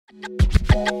Let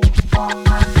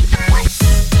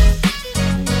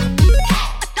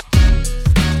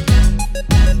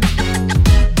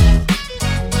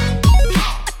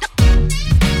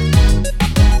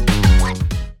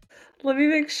me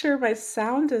make sure my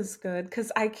sound is good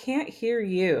because I can't hear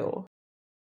you.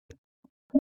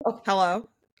 Oh, Hello?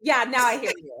 yeah, now I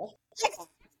hear you. I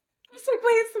was like,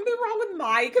 wait, is something wrong with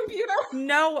my computer?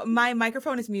 No, my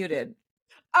microphone is muted.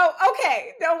 Oh,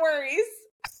 okay. No worries.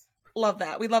 Love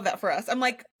that. We love that for us. I'm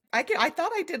like, I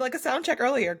thought I did like a sound check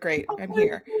earlier. Great. Oh, I'm my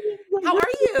here. goodness. How are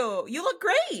you? You look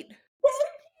great.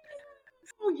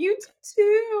 Oh, you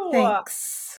too.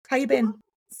 Thanks. How you been?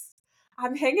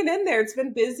 I'm hanging in there. It's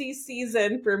been busy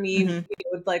season for me Mhm.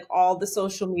 with like all the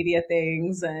social media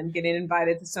things and getting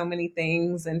invited to so many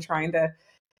things and trying to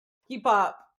keep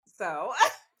up. So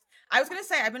I was gonna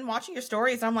say I've been watching your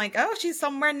stories. And I'm like, oh, she's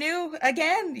somewhere new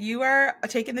again. You are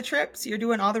taking the trips. You're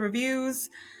doing all the reviews.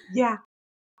 yeah,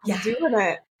 I'm Yeah, doing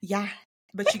it. yeah.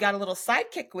 But you got a little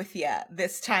sidekick with you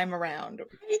this time around.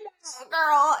 Yeah,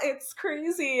 girl, it's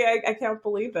crazy. I can't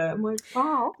believe it. I'm like,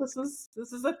 wow, this is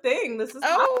a thing. This is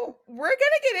hot. Oh, we're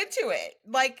gonna get into it.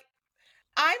 Like,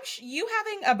 you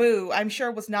having a boo. I'm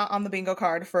sure was not on the bingo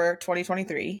card for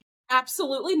 2023.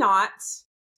 Absolutely not.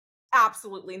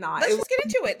 Absolutely not. Let's It was just get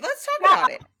into it. Let's talk yeah,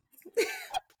 about it.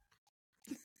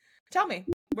 Tell me,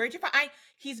 where'd you find?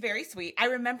 He's very sweet. I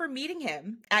remember meeting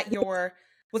him at your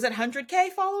was it 100K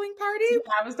following party?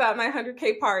 I was at my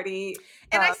 100K party.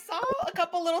 And I saw a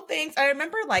couple little things. I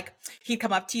remember like he'd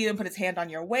come up to you and put his hand on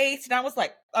your waist, and I was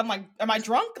like, I'm like, am I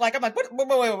drunk? Like I'm like, wait. And we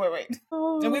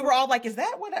Oh, were all like, is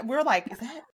that what? We were like,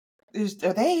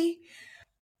 are they?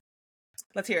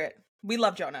 Let's hear it. We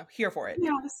love Jonah. Here for it.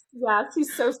 yes,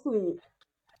 he's so sweet.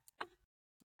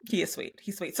 He is sweet.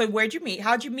 He's sweet. So where'd you meet?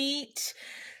 How'd you meet?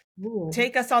 Ooh.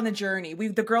 Take us on the journey.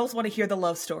 The girls want to hear the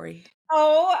love story.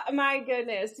 Oh my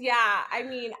goodness. Yeah. I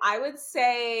mean, I would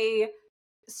say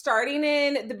starting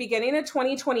in the beginning of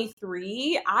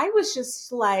 2023, I was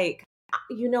just like,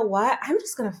 you know what? I'm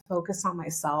just going to focus on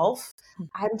myself.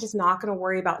 I'm just not going to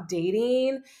worry about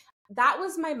dating. That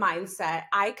was my mindset.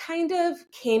 I kind of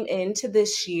came into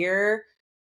this year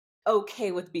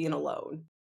okay with being alone.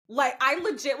 Like I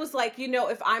legit was like,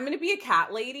 if I'm going to be a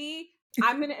cat lady,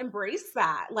 I'm going to embrace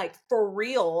that. Like for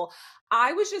real.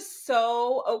 I was just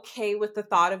so okay with the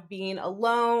thought of being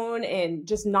alone and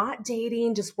just not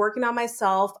dating, just working on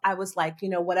myself. I was like,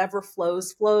 whatever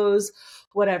flows, flows,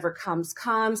 whatever comes,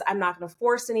 comes. I'm not going to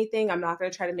force anything. I'm not going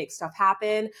to try to make stuff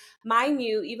happen. Mind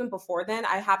you, even before then,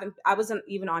 I wasn't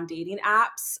even on dating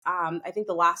apps. I think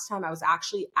the last time I was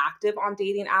actually active on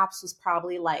dating apps was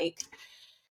probably like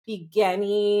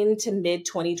beginning to mid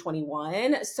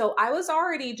 2021. So I was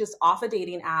already just off of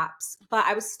dating apps, but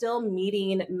I was still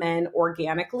meeting men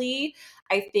organically.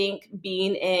 I think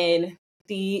being in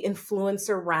the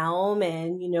influencer realm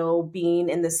and, being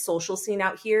in the social scene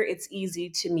out here, it's easy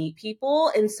to meet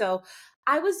people. And so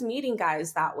I was meeting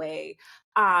guys that way.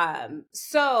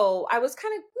 So I was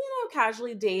kind of,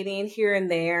 casually dating here and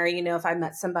there, if I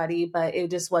met somebody, but it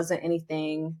just wasn't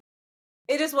anything.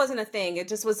 It just wasn't a thing. It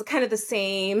just was kind of the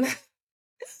same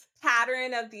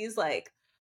pattern of these like,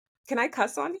 can I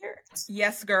cuss on here?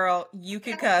 Yes, girl, you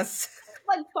can cuss.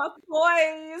 Like fuck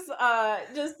boys,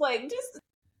 just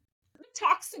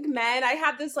toxic men. I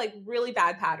had this like really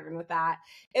bad pattern with that.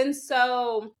 And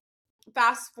so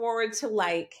fast forward to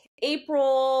like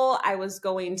April, I was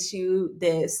going to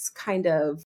this kind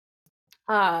of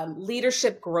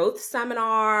leadership growth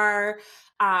seminar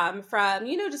from,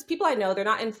 just people I know. They're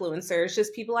not influencers,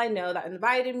 just people I know that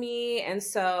invited me. And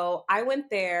so I went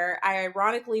there. I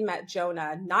ironically met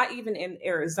Jonah, not even in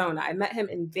Arizona. I met him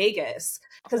in Vegas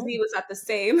because he was at the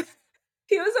same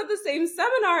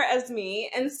seminar as me.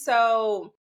 And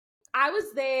so I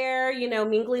was there,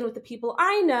 mingling with the people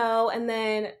I know. And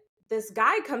then this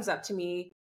guy comes up to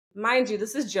me, mind you,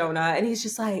 this is Jonah, and he's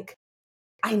just like,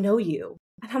 I know you.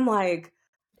 And I'm like,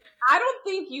 I don't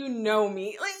think you know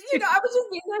me. Like, I was just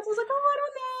being nice. I was like, oh, I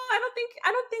don't know.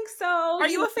 I don't think so. Are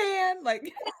you a fan?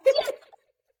 Like,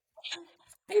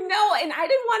 I know. And I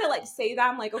didn't want to like say that.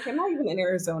 I'm like, okay, I'm not even in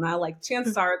Arizona. Like,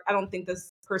 chances are, I don't think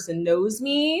this person knows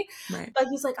me. right. But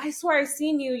he's like, I swear I've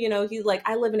seen you. He's like,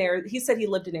 I live in Arizona. He said he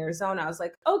lived in Arizona. I was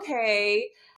like, okay.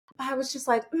 I was just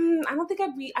like, I don't think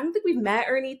we've met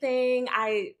or anything.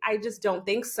 I just don't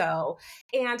think so.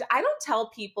 And I don't tell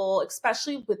people,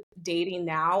 especially with dating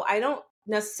now, I don't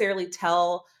necessarily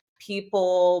tell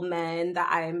men, that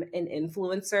I'm an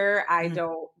influencer. I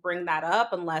don't bring that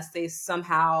up unless they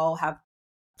somehow have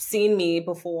seen me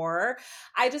before.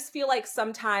 I just feel like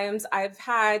sometimes I've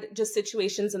had just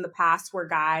situations in the past where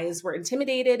guys were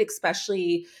intimidated,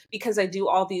 especially because I do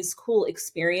all these cool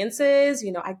experiences.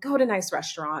 You know, I go to nice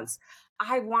restaurants,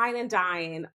 I wine and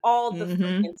dine all the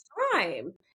freaking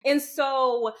time. And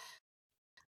so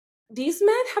these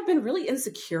men have been really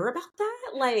insecure about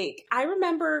that. Like, I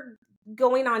remember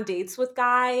going on dates with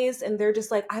guys and they're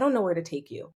just like, I don't know where to take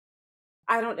you.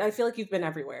 I feel like you've been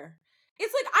everywhere.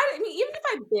 It's like, I mean, even if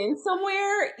I've been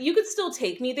somewhere, you could still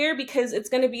take me there because it's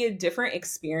going to be a different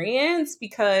experience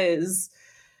because.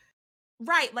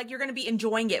 Right. Like you're going to be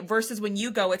enjoying it versus when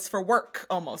you go, it's for work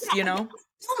almost, you know?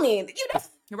 I mean, you know.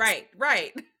 Right.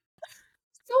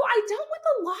 So I dealt with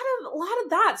a lot of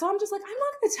that. So I'm just like, I'm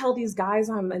not going to tell these guys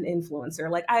I'm an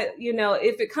influencer. Like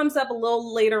if it comes up a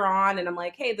little later on and I'm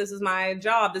like, hey, this is my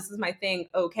job, this is my thing,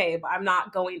 okay, but I'm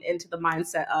not going into the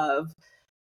mindset of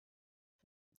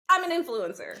I'm an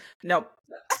influencer. Nope.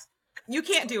 You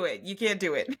can't do it. You can't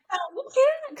do it. No, you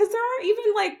can't, because there are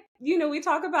even like, we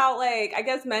talk about like, I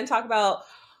guess men talk about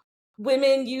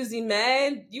women using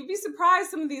men. You'd be surprised,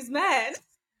 some of these men.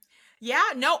 Yeah,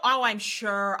 no. Oh, I'm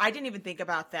sure. I didn't even think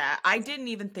about that.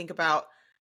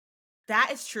 That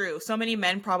is true. So many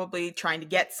men probably trying to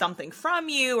get something from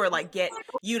you or like get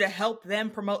you to help them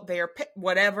promote their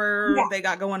whatever they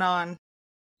got going on.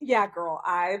 Yeah, girl,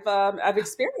 I've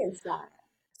experienced that.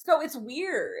 So it's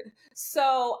weird.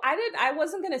 So I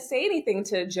wasn't going to say anything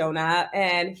to Jonah,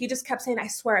 and he just kept saying, I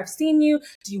swear I've seen you.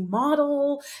 Do you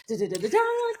model? Da, da, da, da, da.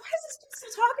 I'm like, why is this dude still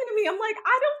talking to me? I'm like,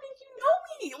 I don't think you know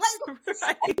me. Like,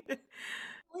 Right.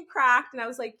 really cracked. And I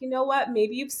was like, you know what?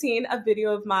 Maybe you've seen a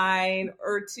video of mine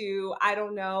or two. I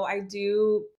don't know. I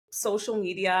do social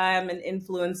media. I'm an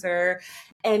influencer.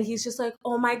 And he's just like,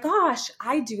 oh my gosh,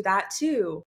 I do that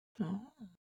too. Oh.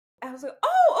 I was like,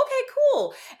 oh, okay,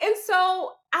 cool. And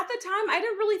so at the time, I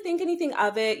didn't really think anything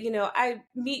of it. I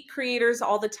meet creators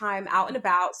all the time out and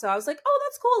about. So I was like, oh,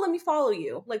 that's cool. Let me follow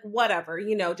you. Like, whatever,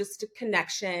 just a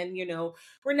connection.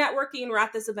 We're networking, we're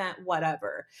at this event,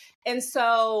 whatever. And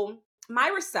so my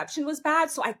reception was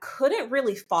bad. So I couldn't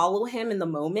really follow him in the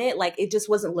moment. Like, it just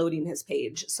wasn't loading his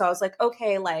page. So I was like,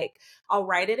 okay, like, I'll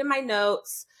write it in my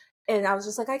notes. And I was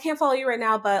just like, I can't follow you right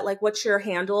now, but like, what's your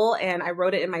handle? And I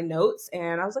wrote it in my notes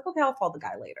and I was like, okay, I'll follow the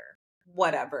guy later.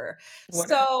 Whatever.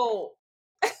 So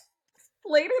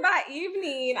later that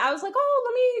evening, I was like,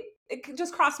 it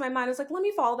just crossed my mind. I was like, let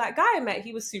me follow that guy I met.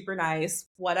 He was super nice,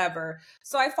 whatever.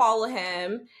 So I follow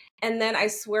him. And then I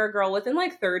swear, girl, within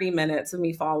like 30 minutes of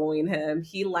me following him,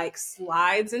 he like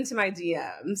slides into my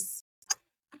DMs.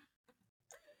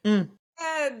 And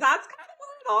that's kind of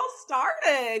where it all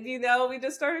started. We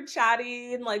just started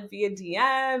chatting like via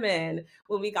DM. And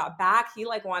when we got back, he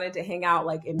like wanted to hang out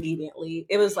like immediately.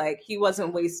 It was like he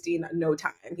wasn't wasting no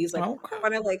time. He's like, okay. I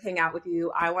want to like hang out with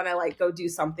you. I want to like go do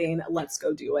something. Let's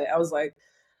go do it. I was like,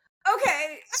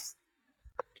 okay.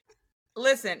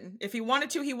 Listen, if he wanted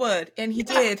to, he would. And he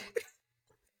did.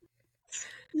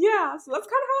 Yeah, so that's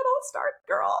kind of how it all started,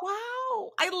 girl.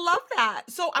 Wow. I love that.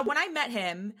 So when I met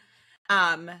him,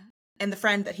 and the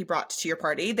friend that he brought to your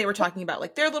party, they were talking about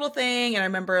like their little thing. And I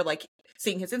remember like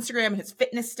seeing his Instagram and his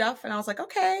fitness stuff. And I was like,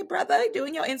 okay, brother,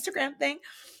 doing your Instagram thing.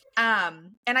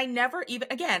 And I never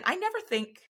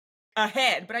think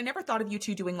ahead, but I never thought of you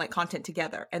two doing like content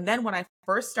together. And then when I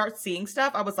first start seeing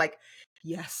stuff, I was like,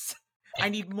 yes, I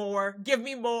need more. Give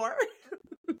me more.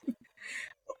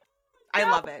 I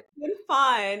love it. It's been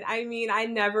fun. I mean, I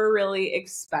never really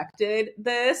expected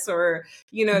this or,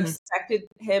 expected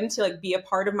him to like be a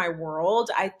part of my world.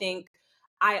 I think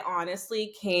I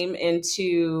honestly came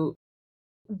into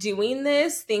doing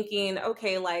this thinking,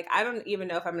 okay, like, I don't even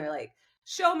know if I'm going to like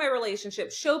show my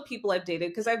relationship, show people I've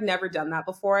dated, because I've never done that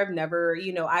before. I've never,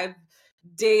 I've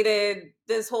dated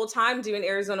this whole time doing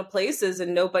Arizona places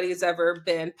and nobody's ever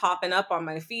been popping up on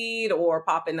my feed or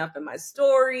popping up in my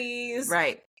stories.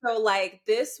 Right. So like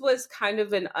this was kind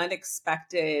of an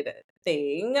unexpected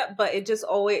thing, but it just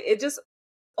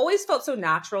always felt so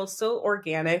natural, so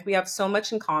organic. We have so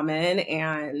much in common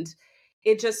and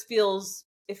it just feels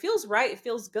right. It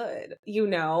feels good,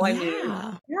 I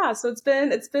mean, yeah. So it's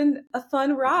been a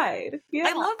fun ride. Yeah.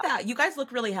 I love that. You guys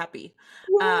look really happy.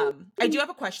 I do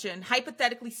have a question.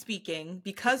 Hypothetically speaking,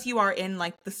 because you are in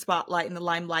like the spotlight and the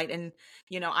limelight and,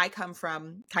 I come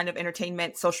from kind of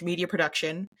entertainment, social media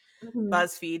production. Mm-hmm.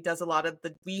 BuzzFeed does a lot of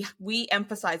we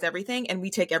emphasize everything and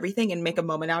we take everything and make a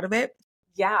moment out of it.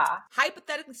 Yeah.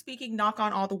 Hypothetically speaking, knock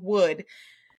on all the wood.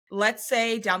 Let's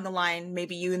say down the line,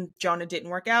 maybe you and Jonah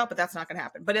didn't work out, but that's not going to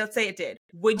happen. But let's say it did.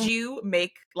 Would you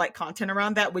make like content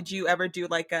around that? Would you ever do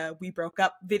like a we broke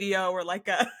up video or like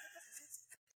a,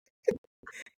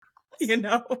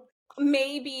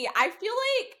 maybe. I feel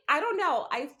like, I don't know.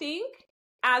 I think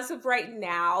as of right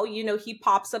now, he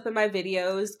pops up in my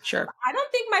videos. Sure. I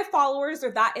don't think my followers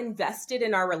are that invested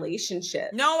in our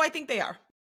relationship. No, I think they are.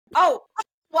 Oh,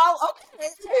 well,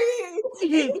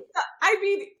 okay. I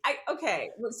mean, okay.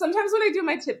 Sometimes when I do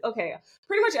my tip, okay,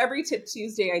 pretty much every Tip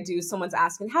Tuesday I do, someone's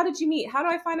asking, "How did you meet? How do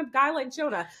I find a guy like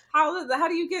Jonah? How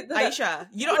do you get the?" Aiesha,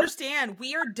 you don't understand.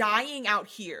 We are dying out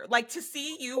here. Like, to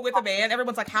see you with a man,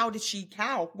 everyone's like, how?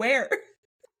 Where?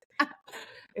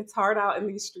 It's hard out in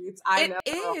these streets. I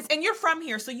It know. is. And you're from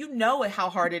here, so you know how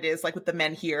hard it is, like with the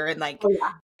men here. And like, Oh,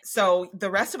 yeah. so the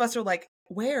rest of us are like,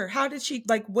 where? How did she,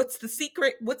 like, what's the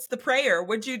secret? What's the prayer?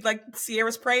 Would you like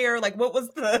Sierra's prayer? Like, what was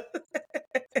the.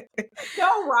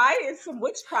 No, right? It's some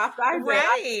witchcraft I did.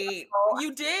 Right.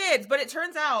 You did. But it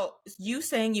turns out you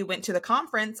saying you went to the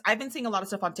conference, I've been seeing a lot of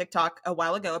stuff on TikTok a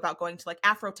while ago about going to like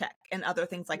Afrotech and other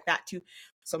things like that too.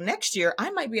 So next year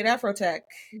I might be at Afrotech.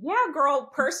 Yeah, girl,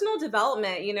 personal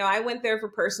development. I went there for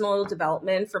personal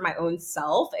development for my own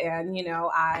self. And,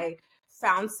 I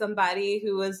found somebody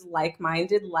who was like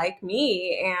minded like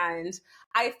me. And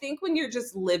I think when you're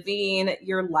just living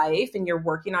your life and you're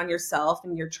working on yourself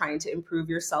and you're trying to improve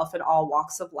yourself in all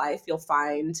walks of life, you'll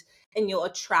find and you'll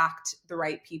attract the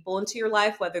right people into your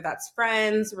life, whether that's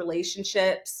friends,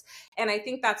 relationships. And I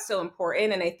think that's so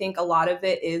important. And I think a lot of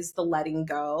it is the letting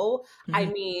go. I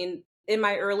mean, in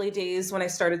my early days when I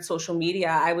started social media,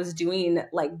 I was doing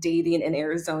like dating in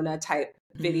Arizona type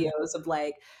videos of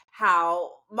like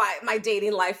how my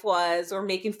dating life was, or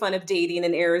making fun of dating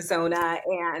in Arizona.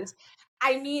 And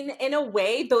I mean, in a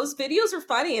way, those videos were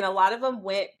funny and a lot of them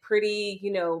went pretty,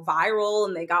 viral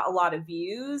and they got a lot of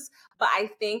views. But I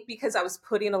think because I was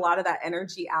putting a lot of that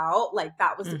energy out, like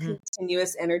that was the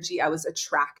continuous energy I was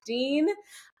attracting.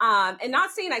 And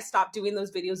not saying I stopped doing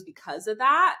those videos because of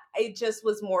that. It just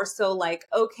was more so like,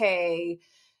 okay,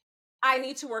 I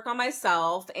need to work on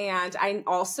myself and I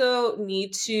also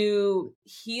need to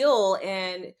heal.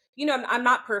 And, I'm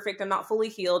not perfect. I'm not fully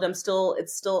healed. It's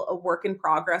still a work in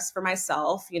progress for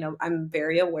myself. I'm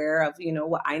very aware of,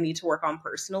 what I need to work on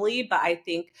personally. But I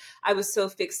think I was so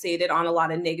fixated on a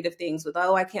lot of negative things with,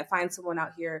 oh, I can't find someone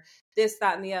out here, this,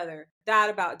 that, and the other, that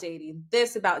about dating,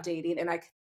 this about dating. And I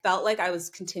felt like I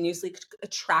was continuously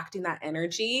attracting that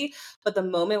energy. But the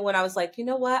moment when I was like, you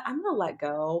know what, I'm going to let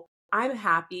go. I'm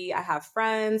happy. I have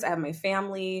friends. I have my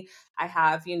family. I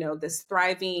have, this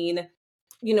thriving,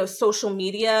 social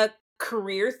media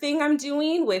career thing I'm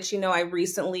doing, which, I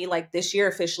recently, like this year,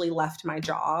 officially left my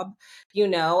job,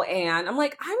 and I'm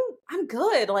like, I'm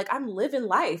good. Like I'm living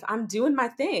life. I'm doing my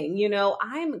thing,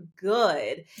 I'm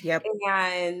good. Yep.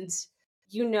 And,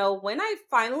 when I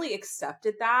finally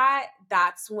accepted that,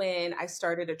 that's when I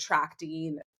started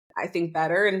attracting, I think,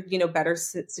 better and, better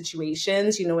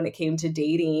situations, when it came to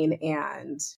dating.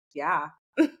 And yeah.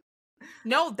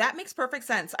 No, that makes perfect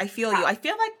sense. I feel you. I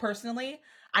feel like personally,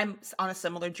 I'm on a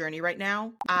similar journey right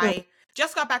now. I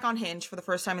just got back on Hinge for the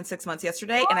first time in 6 months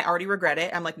yesterday, and I already regret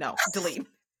it. I'm like, no, delete.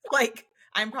 Like,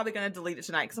 I'm probably going to delete it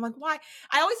tonight because I'm like, why?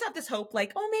 I always have this hope,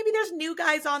 like, oh, maybe there's new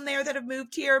guys on there that have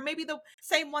moved here. Maybe the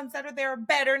same ones that are there are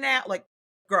better now. Like,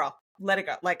 girl, let it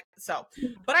go. Like, so,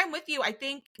 but I'm with you. I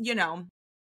think,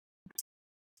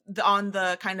 on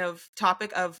the kind of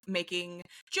topic of making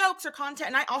jokes or content,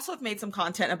 and I also have made some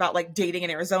content about like dating in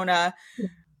Arizona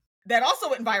that also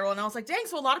went viral, and I was like, dang,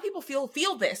 so a lot of people feel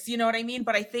this, you know what I mean?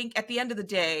 But I think at the end of the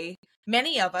day,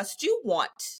 many of us do want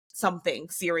something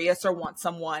serious or want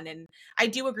someone, and I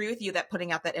do agree with you that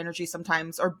putting out that energy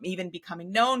sometimes, or even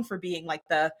becoming known for being like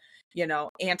the,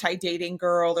 anti-dating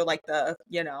girl, or like the,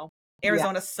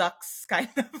 Arizona sucks kind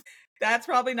of, that's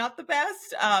probably not the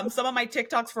best. Some of my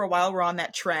TikToks for a while were on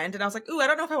that trend, and I was like, ooh, I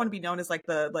don't know if I want to be known as like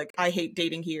the, like, I hate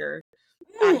dating here,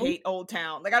 I hate Old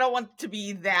Town. Like, I don't want to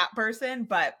be that person,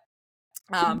 but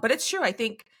it's true.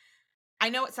 I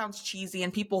know it sounds cheesy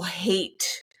and people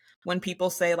hate when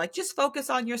people say like, just focus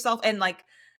on yourself, and like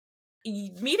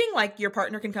meeting like your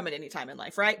partner can come at any time in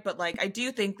life, right? But like, I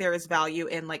do think there is value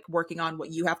in like working on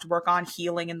what you have to work on,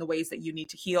 healing in the ways that you need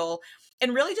to heal,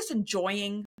 and really just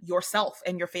enjoying yourself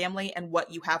and your family and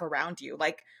what you have around you.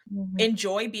 Like,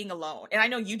 enjoy being alone. And I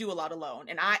know you do a lot alone,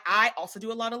 and I also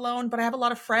do a lot alone, but I have a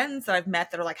lot of friends that I've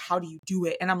met that are like, how do you do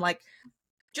it? And I'm like,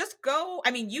 just go. I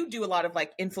mean, you do a lot of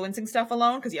like influencing stuff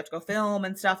alone because you have to go film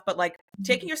and stuff, but like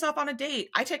taking yourself on a date.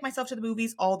 I take myself to the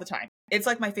movies all the time. It's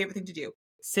like my favorite thing to do.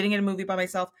 Sitting in a movie by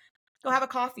myself, go have a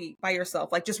coffee by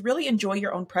yourself. Like, just really enjoy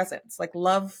your own presence. Like,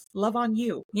 love on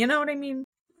you. You know what I mean?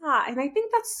 Yeah, and I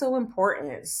think that's so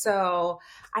important. So,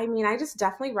 I mean, I just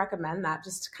definitely recommend that,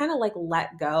 just to kind of like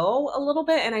let go a little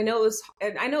bit. And I know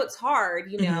it's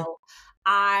hard,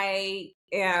 I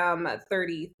am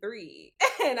 33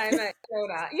 and I'm at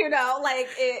Kona, like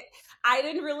I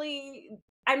didn't really,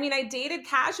 I mean, I dated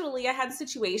casually. I had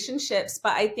situationships,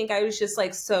 but I think I was just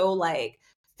like so like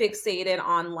fixated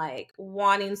on like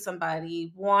wanting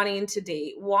somebody, wanting to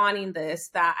date, wanting this,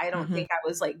 that I don't Mhm. think I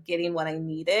was like getting what I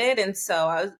needed. And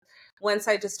so once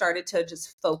I just started to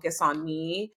just focus on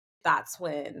me, that's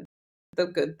when the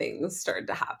good things started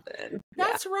to happen. Yeah.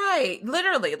 That's right.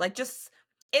 Literally, like just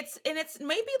it's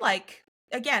maybe like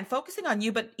again, focusing on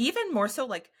you, but even more so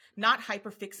like not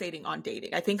hyper fixating on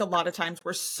dating. I think a lot of times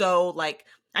we're so like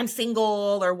I'm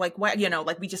single or like what,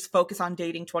 like we just focus on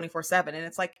dating 24/7 and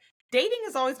it's like dating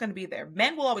is always going to be there.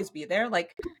 Men will always be there.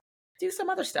 Like do some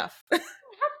other stuff.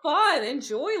 Fun,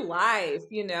 enjoy life,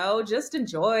 just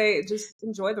enjoy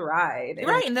the ride. And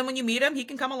Right. And then when you meet him, he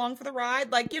can come along for the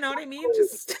ride. Like, you know what I mean?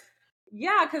 Just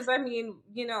yeah, because I mean,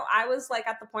 I was like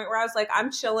at the point where I was like,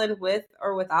 I'm chilling with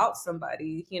or without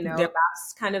somebody, Yep.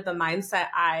 that's kind of the mindset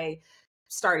I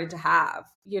started to have,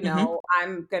 Hmm.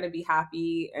 I'm gonna be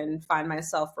happy and find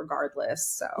myself regardless.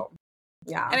 So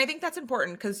yeah, And I think that's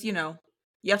important because, you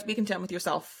have to be content with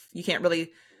yourself. You can't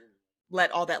really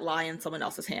let all that lie in someone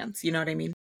else's hands. You know what I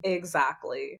mean?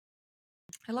 exactly.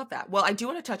 I love that. Well, I do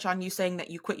want to touch on you saying that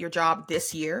you quit your job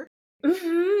this year.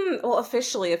 Well,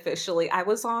 officially, I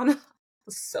was on.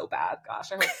 Was so bad.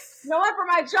 Gosh, I hope no one from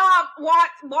my job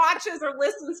watches or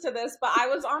listens to this. But I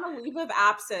was on a leave of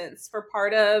absence for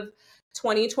part of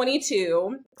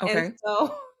 2022, and Okay.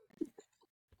 so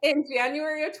in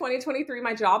January of 2023,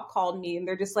 my job called me, and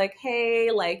they're just like,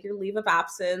 "Hey, like your leave of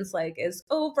absence like is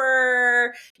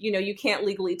over. You can't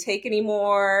legally take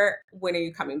anymore. When are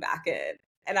you coming back in?"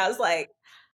 And I was like,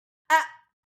 uh,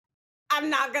 "I'm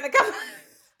not gonna come."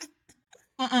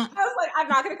 Mm-mm. I was like, I'm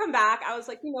not going to come back. I was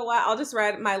like, you know what? I'll just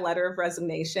write my letter of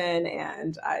resignation,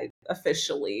 and I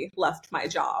officially left my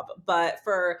job. But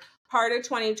for part of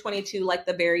 2022, like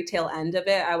the very tail end of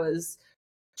it, I was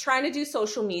trying to do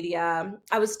social media.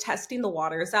 I was testing the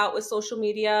waters out with social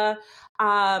media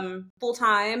full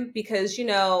time because,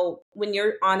 when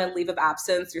you're on a leave of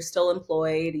absence, you're still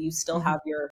employed, you still Hmm. have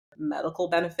your medical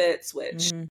benefits, which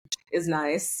Hmm. is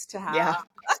nice to have. Yeah.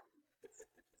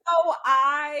 So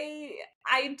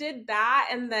I did that,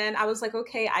 and then I was like,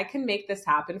 okay, I can make this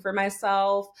happen for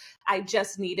myself. I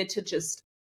just needed to just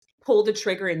pull the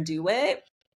trigger and do it.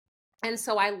 And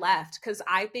so I left because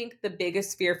I think the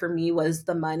biggest fear for me was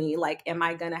the money. Like, am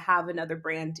I going to have another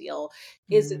brand deal?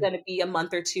 Is it Mm. going to be a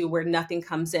month or two where nothing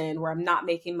comes in, where I'm not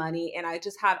making money? And I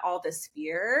just had all this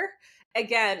fear.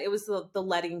 Again, it was the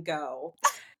letting go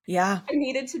Yeah. I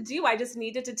needed to do. I just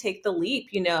needed to take the leap,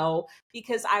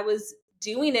 because I was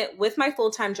doing it with my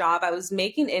full time job. I was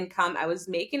making income, I was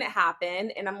making it happen.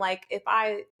 And I'm like, if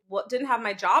I didn't have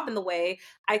my job in the way,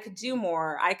 I could do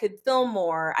more, I could film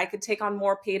more, I could take on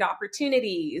more paid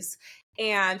opportunities.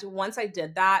 And once I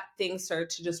did that, things started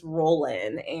to just roll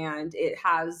in, and it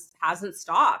hasn't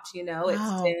stopped. It's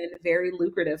Wow. been very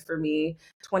lucrative for me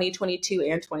 2022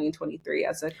 and 2023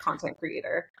 as a content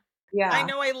creator. I Yeah.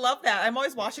 know. I love that. I'm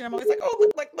always watching. I'm always like, oh,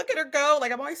 look, like, look at her go.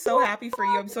 Like, I'm always so happy for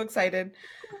you. I'm so excited.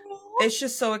 It's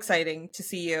just so exciting to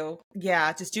see you.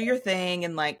 Yeah. Just do your thing.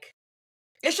 And like,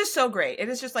 it's just so great. It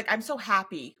is just like, I'm so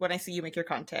happy when I see you make your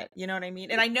content. You know what I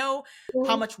mean? And I know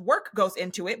how much work goes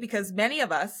into it because many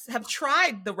of us have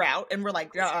tried the route and we're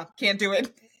like, can't do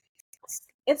it.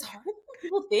 It's harder than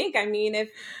people think. I mean,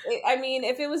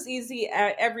 if it was easy,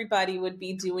 everybody would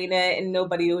be doing it and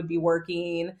nobody would be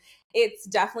working. It's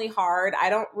definitely hard. I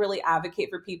don't really advocate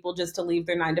for people just to leave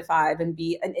their 9 to 5 and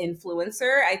be an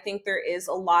influencer. I think there is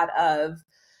a lot of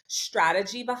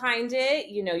strategy behind it.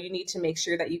 You need to make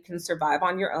sure that you can survive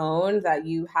on your own, that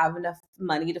you have enough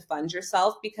money to fund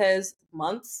yourself, because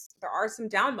there are some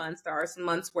down months. There are some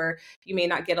months where you may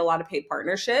not get a lot of paid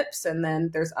partnerships, and then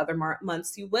there's other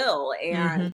months you will.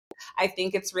 And Mm-hmm. I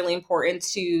think it's really important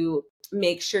to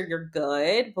make sure you're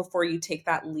good before you take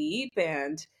that leap.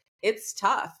 And it's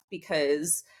tough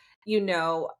because,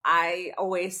 I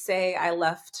always say I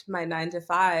left my 9 to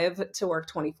 5 to work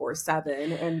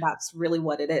 24/7. And that's really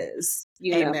what it is,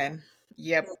 Amen.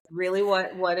 Yep. really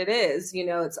what it is.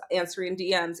 It's answering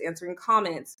DMs, answering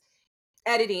comments,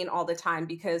 editing all the time.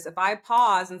 Because if I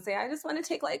pause and say, I just want to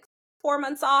take like 4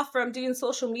 months off from doing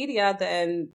social media,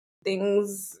 then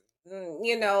things,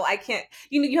 I can't,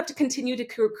 you have to continue to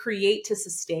create to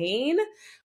sustain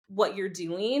what you're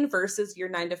doing versus your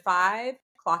 9 to 5,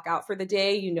 clock out for the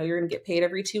day. You're going to get paid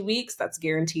every 2 weeks. That's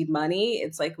guaranteed money.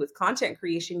 It's like with content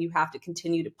creation, you have to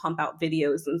continue to pump out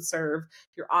videos and serve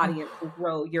your audience and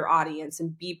grow your audience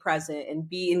and be present and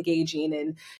be engaging.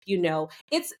 And,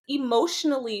 it's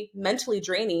emotionally, mentally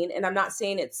draining. And I'm not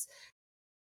saying it's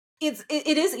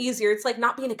it is easier. It's like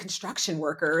not being a construction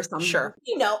worker or something, Sure.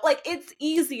 like it's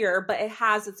easier, but it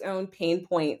has its own pain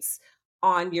points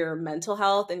on your mental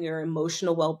health and your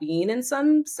emotional well-being in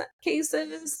some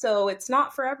cases. So it's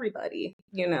not for everybody,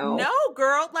 No,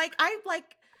 girl.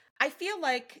 I feel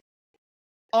like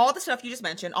all the stuff you just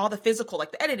mentioned, all the physical,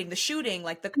 like the editing, the shooting,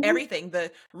 like the Mhm. everything,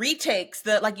 the retakes,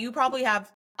 like you probably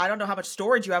have, I don't know how much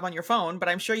storage you have on your phone, but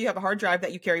I'm sure you have a hard drive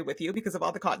that you carry with you because of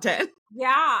all the content. Yeah,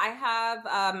 I have.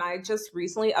 I just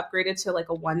recently upgraded to like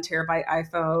a 1 terabyte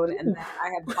iPhone, and Ooh. then I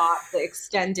had bought the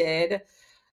extended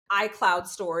iCloud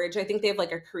storage. I think they have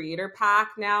like a creator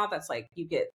pack now that's like you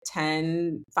get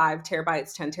 5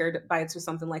 terabytes, 10 terabytes or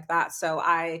something like that. So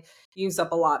I use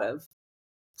up a lot of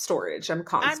storage. I'm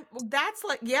constant. That's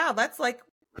like, yeah, that's like,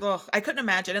 ugh, I couldn't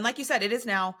imagine. And like you said, it is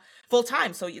now full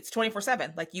time. So it's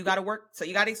 24/7. Like you got to work. So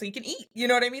so you can eat, you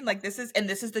know what I mean? Like this is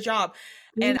the job.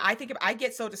 And I think if I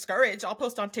get so discouraged, I'll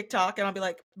post on TikTok and I'll be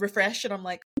like, refresh. And I'm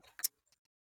like,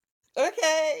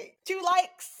 okay, 2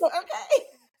 likes. Okay.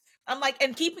 I'm like,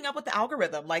 and keeping up with the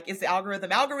algorithm. Like, is the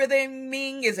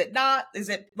algorithming? Is it not? Is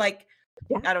it like,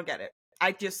 Yeah, I don't get it.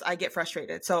 I get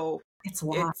frustrated. So it's a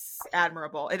lot. it's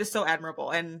admirable. It is so admirable.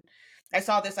 And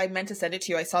I meant to send it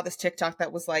to you. I saw this TikTok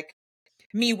that was like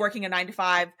me working a 9 to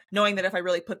 5, knowing that if I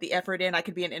really put the effort in, I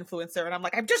could be an influencer. And I'm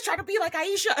like, I'm just trying to be like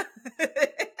Aiesha.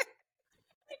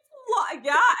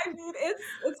 Yeah, I mean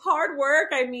it's hard work.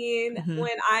 I mean, Mhm.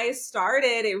 when I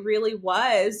started, it really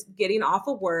was getting off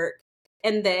of work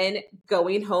and then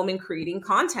going home and creating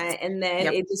content. And then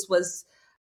Yep. it just was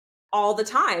all the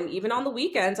time. Even on the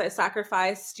weekends, I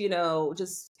sacrificed,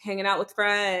 just hanging out with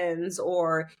friends,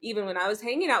 or even when I was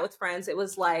hanging out with friends, it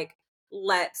was like,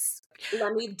 let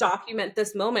me document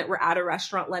this moment. We're at a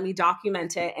restaurant, let me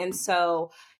document it. And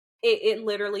so it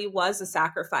literally was a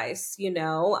sacrifice, and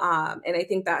I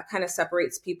think that kind of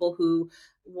separates people who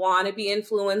want to be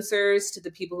influencers to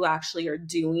the people who actually are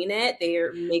doing it.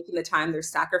 They're making the time, they're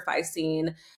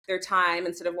sacrificing their time.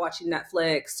 Instead of watching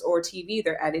Netflix or TV,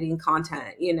 they're editing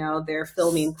content, they're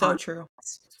filming So content. true.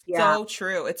 Yeah. So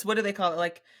true. It's, what do they call it?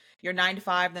 Like your 9 to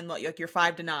 5, then like your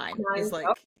 5 to 9 is Yep,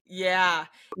 like, yeah,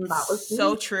 that was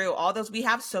so me. true. All those, we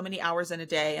have so many hours in a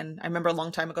day. And I remember a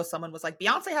long time ago, someone was like,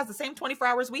 Beyonce has the same 24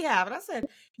 hours we have. And I said,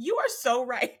 you are so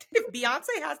right. If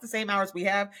Beyonce has the same hours we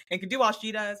have and can do all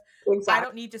she does, I Exactly.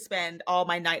 don't need to spend all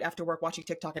my night after work watching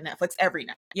TikTok and Netflix every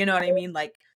night. You know what I mean?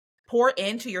 Like, pour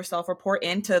into yourself or pour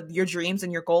into your dreams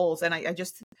and your goals. And I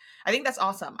think that's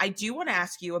awesome. I do want to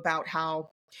ask you about how,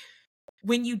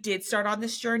 when you did start on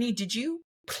this journey, did you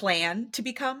plan to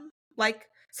become like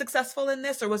successful in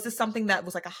this, or was this something that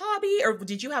was like a hobby, or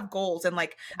did you have goals? And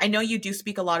like, I know you do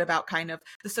speak a lot about kind of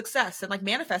the success and like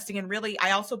manifesting, and really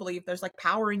I also believe there's like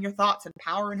power in your thoughts and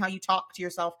power in how you talk to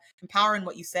yourself and power in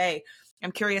what you say.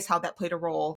 I'm curious how that played a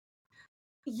role.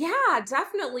 Yeah,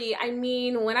 definitely. I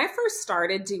mean, when I first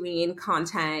started doing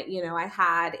content, I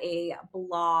had a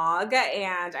blog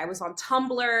and I was on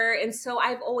Tumblr. And so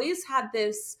I've always had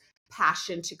this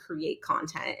passion to create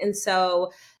content. And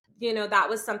so, that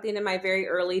was something in my very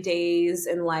early days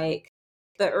in like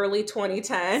the early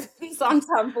 2010s on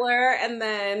Tumblr. And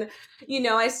then,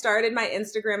 I started my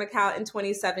Instagram account in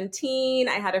 2017.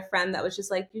 I had a friend that was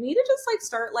just like, you need to just like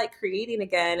start like creating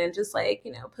again and just like,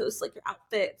 post like your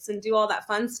outfits and do all that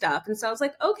fun stuff. And so I was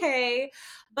like, okay.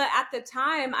 But at the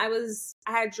time, I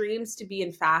had dreams to be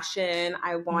in fashion.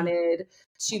 I Mm. wanted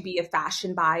to be a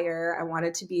fashion buyer. I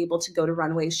wanted to be able to go to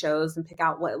runway shows and pick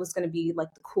out what was going to be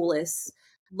like the coolest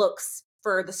looks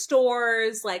for the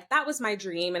stores. Like that was my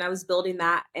dream. And I was building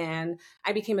that. And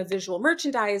I became a visual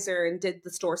merchandiser and did the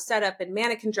store setup and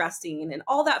mannequin dressing and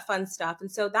all that fun stuff. And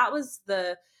so that was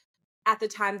at the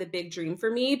time, the big dream for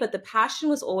me. But the passion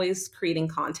was always creating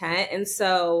content. And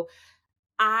so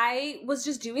I was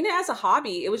just doing it as a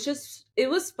hobby. It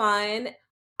was fun.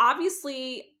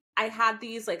 Obviously, I had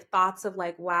these like thoughts of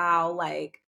like, wow,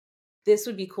 like this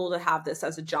would be cool to have this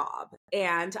as a job.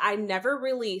 And I never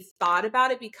really thought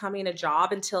about it becoming a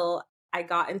job until I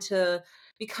got into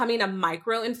becoming a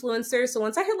micro influencer. So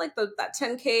once I hit like that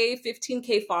 10K,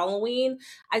 15K following,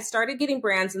 I started getting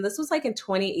brands. And this was like in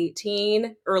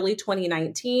 2018, early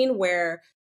 2019, where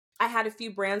I had a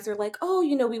few brands. They're like, oh,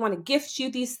 we want to gift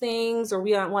you these things or we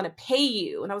don't want to pay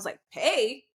you. And I was like,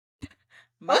 pay? Okay.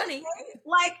 Money.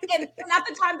 Like, and at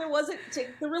the time there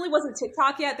really wasn't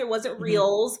TikTok yet. There wasn't Mhm.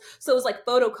 Reels. So it was like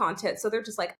photo content. So they're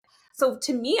just like, so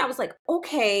to me, I was like,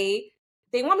 okay,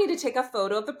 they want me to take a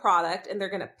photo of the product and they're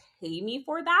going to pay me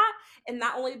for that. And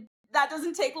that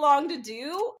doesn't take long to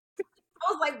do.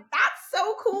 I was like, that's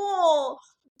so cool.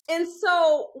 And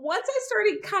so once I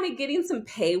started kind of getting some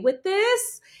pay with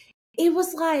this, it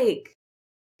was like,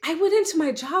 I went into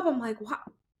my job. I'm like, wow,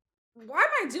 why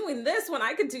am I doing this when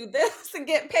I could do this and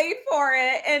get paid for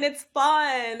it and it's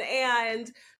fun?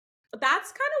 And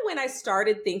that's kind of when I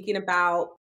started thinking about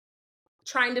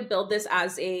trying to build this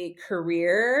as a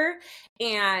career.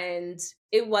 And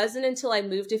it wasn't until I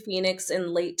moved to Phoenix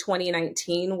in late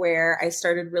 2019 where I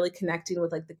started really connecting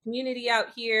with like the community out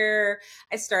here.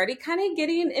 I started kind of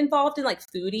getting involved in like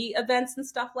foodie events and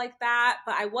stuff like that.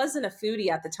 But I wasn't a foodie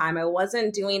at the time. I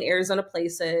wasn't doing Arizona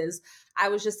Places. I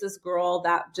was just this girl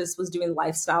that just was doing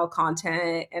lifestyle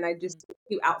content and I just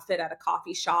do outfit at a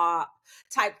coffee shop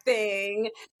type thing.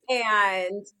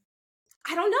 And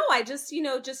I don't know. I just,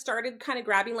 just started kind of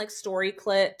grabbing like story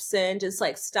clips and just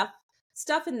like stuff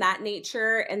in that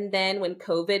nature. And then when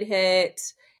COVID hit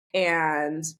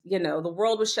and, the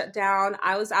world was shut down,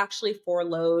 I was actually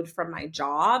furloughed from my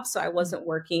job. So I wasn't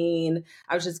working.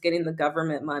 I was just getting the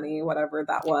government money, whatever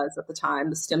that was at the time,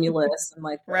 the stimulus and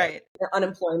like Right. the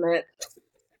unemployment.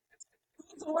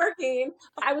 Working,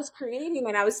 but I was creating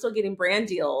and I was still getting brand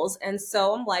deals. And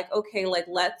so I'm like, okay, like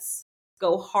let's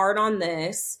go hard on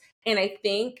this. And I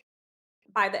think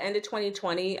by the end of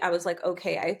 2020, I was like,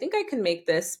 okay, I think I can make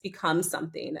this become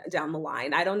something down the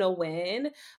line. I don't know when,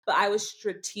 but I was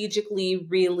strategically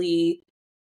really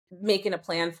making a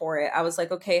plan for it. I was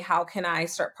like, okay, how can I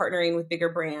start partnering with bigger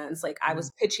brands? Like I was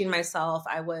pitching myself,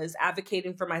 I was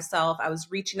advocating for myself, I was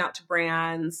reaching out to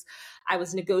brands, I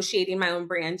was negotiating my own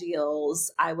brand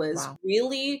deals. I was Wow.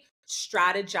 really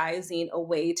strategizing a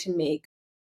way to make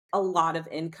a lot of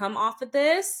income off of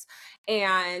this.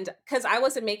 And because I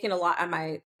wasn't making a lot on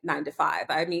my 9 to 5.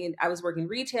 I mean, I was working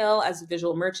retail as a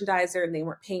visual merchandiser and they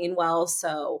weren't paying well.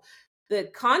 So the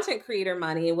content creator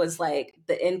money was like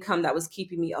the income that was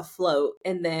keeping me afloat.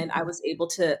 And then I was able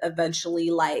to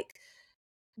eventually like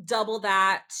double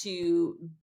that to,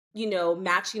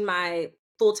 matching my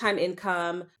full-time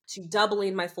income to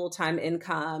doubling my full-time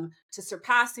income to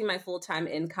surpassing my full-time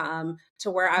income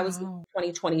to where I was in Wow.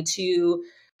 2022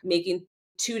 making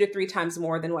 2 to 3 times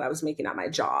more than what I was making at my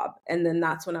job. And then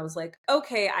that's when I was like,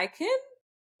 okay, I can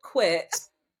quit.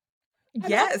 I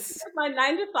don't have to Yes. work my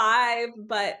 9 to 5,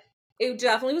 but it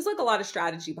definitely was like a lot of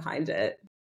strategy behind it.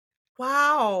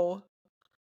 Wow.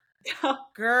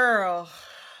 Girl.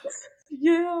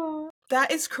 Yeah.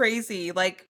 That is crazy.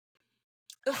 Like,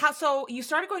 so you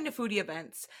started going to foodie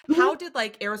events. Mhm. How did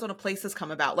like Arizona Places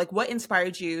come about? Like, what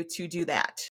inspired you to do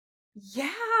that? Yeah.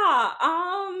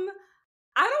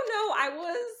 I don't know.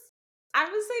 I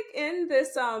was like in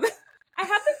this I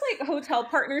had this like hotel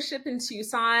partnership in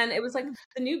Tucson. It was like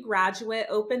the new Graduate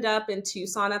opened up in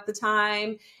Tucson at the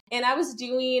time and I was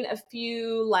doing a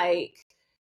few like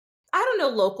I don't know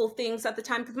local things at the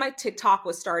time because my TikTok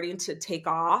was starting to take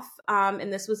off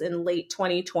and this was in late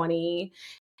 2020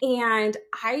 and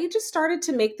I just started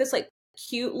to make this like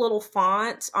cute little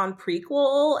font on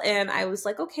Prequel. And I was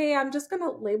like, okay, I'm just going to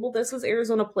label this as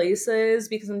Arizona Places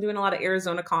because I'm doing a lot of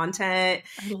Arizona content.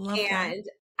 I love that. And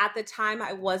at the time,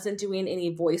 I wasn't doing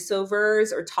any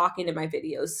voiceovers or talking in my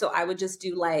videos. So I would just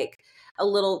do like a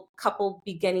little couple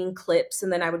beginning clips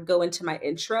and then I would go into my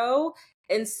intro.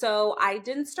 And so I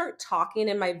didn't start talking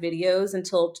in my videos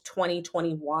until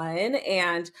 2021.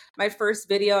 And my first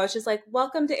video, I was just like,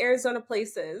 welcome to Arizona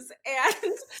Places.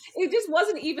 And it just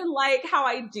wasn't even like how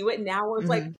I do it now, where it's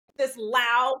like Mhm. this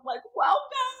loud, like,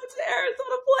 welcome to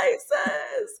Arizona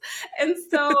Places. And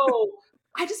so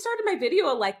I just started my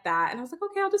video like that. And I was like,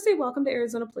 okay, I'll just say welcome to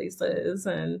Arizona Places.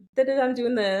 And I'm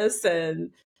doing this.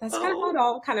 And that's kind of how Oh, it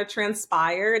all kind of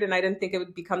transpired. And I didn't think it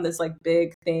would become this like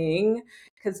big thing.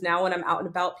 Cause now when I'm out and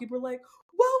about, people are like,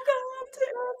 welcome to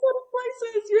Arizona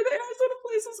Places. You're the Arizona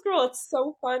Places girl. It's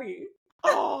so funny.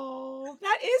 oh,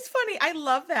 that is funny. I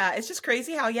love that. It's just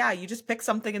crazy how, yeah, you just pick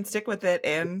something and stick with it.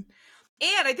 And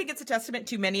I think it's a testament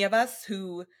to many of us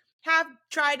who have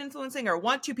tried influencing or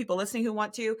want to, people listening who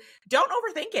want to. Don't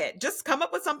overthink it. Just come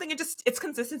up with something and just, it's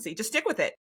consistency. Just stick with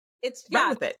it. It's Run yeah,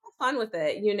 with it. have fun with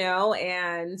it,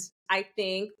 and I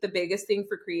think the biggest thing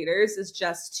for creators is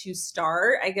just to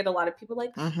start. I get a lot of people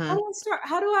like, how Mm-hmm. do I start?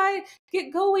 How do I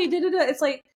get going? Da, da, da. It's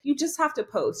like you just have to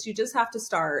post. You just have to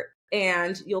start.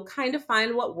 And you'll kind of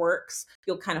find what works.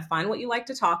 You'll kind of find what you like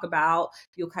to talk about.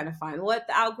 You'll kind of find what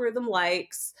the algorithm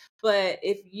likes. But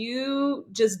if you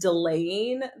just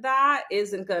delaying that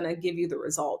isn't going to give you the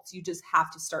results. You just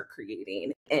have to start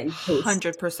creating and post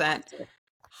 100%. content.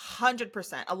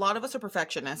 100%. A lot of us are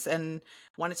perfectionists and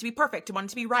want it to be perfect, want it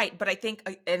to be right. But I think,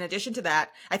 in addition to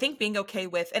that, I think being okay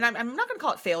with, and I'm not going to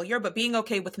call it failure, but being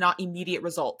okay with not immediate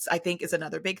results, I think is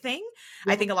another big thing.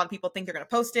 I Yeah. think a lot of people think they're going to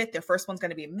post it. Their first one's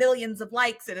going to be millions of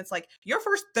likes. And it's like your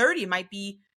first 30 might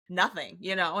be nothing,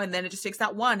 and then it just takes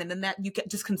that one. And then that you get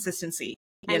just consistency.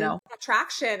 you know?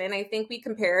 Traction. And I think we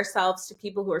compare ourselves to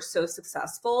people who are so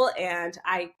successful. And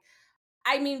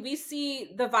I mean, we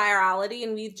see the virality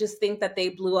and we just think that they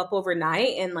blew up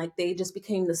overnight and like they just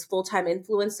became this full-time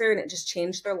influencer and it just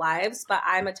changed their lives. But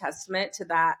I'm a testament to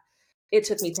that. It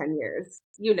took me 10 years.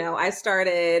 You know, I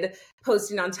started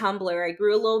posting on Tumblr. I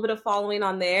grew a little bit of following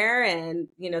on there. And,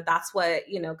 you know, that's what,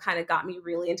 you know, kind of got me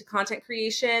really into content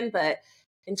creation. But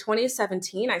in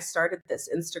 2017, I started this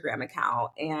Instagram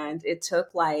account and it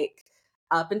took like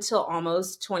up until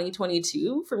almost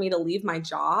 2022 for me to leave my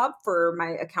job for my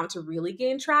account to really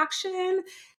gain traction.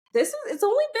 It's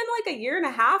only been like a year and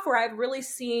a half where I've really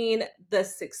seen the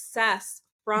success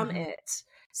from it.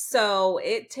 So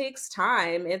it takes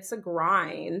time. It's a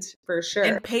grind for sure.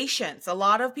 And patience. A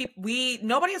lot of people,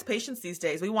 nobody has patience these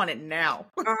days. We want it now.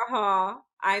 Uh-huh.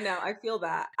 I know. I feel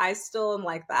that. I still am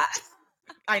like that.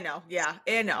 I know. Yeah.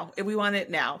 I know. We want it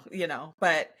now, you know,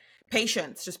 but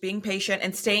patience, just being patient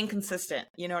and staying consistent.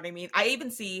 You know what I mean? I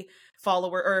even see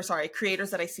creators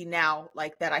that I see now,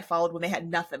 like that I followed when they had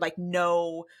nothing, like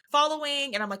no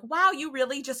following. And I'm like, wow, you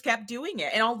really just kept doing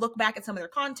it. And I'll look back at some of their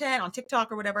content on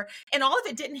TikTok or whatever, and all of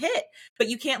it didn't hit, but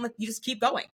you just keep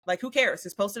going. Like, who cares?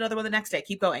 Just post another one the next day,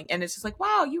 keep going. And it's just like,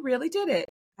 wow, you really did it.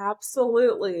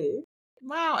 Absolutely.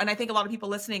 Wow. And I think a lot of people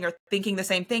listening are thinking the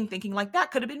same thing, thinking like that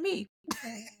could have been me.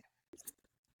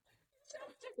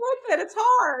 It's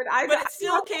hard. But it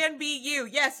still can be you.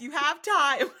 Yes, you have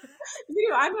time.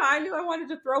 I knew I wanted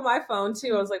to throw my phone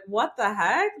too. I was like, what the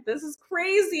heck? This is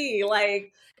crazy.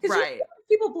 Like, right.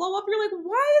 People blow up. You're like,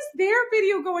 why is their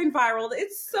video going viral?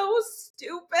 It's so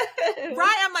stupid.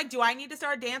 Right. I'm like, do I need to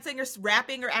start dancing or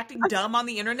rapping or acting dumb on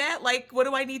the internet? Like, what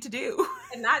do I need to do?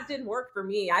 And that didn't work for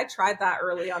me. I tried that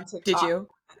early on TikTok. Did you?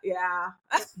 Yeah.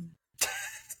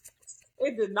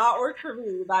 It did not work for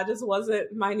me. That just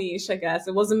wasn't my niche, I guess.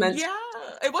 It wasn't meant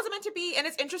it wasn't meant to be. And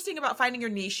it's interesting about finding your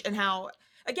niche and how,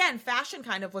 again, fashion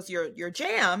kind of was your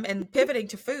jam, and pivoting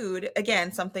to food,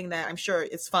 again, something that I'm sure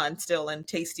is fun still and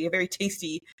tasty, a very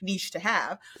tasty niche to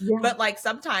have. Yeah. But like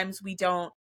sometimes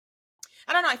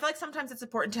I don't know. I feel like sometimes it's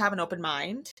important to have an open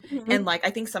mind. And like,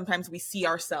 I think sometimes we see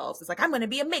ourselves as like, I'm going to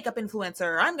be a makeup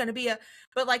influencer. I'm going to be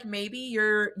but like maybe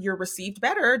you're received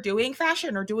better doing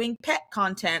fashion or doing pet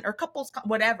content or couples,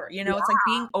 whatever, you know, It's like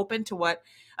being open to what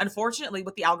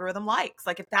the algorithm likes.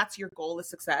 Like if that's your goal is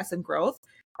success and growth.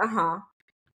 You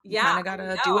kind of got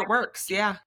to do what works.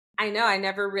 Yeah. I know. I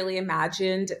never really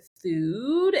imagined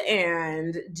food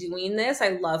and doing this. I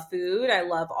love food. I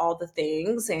love all the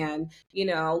things. And, you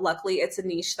know, luckily it's a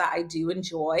niche that I do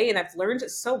enjoy. And I've learned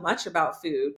so much about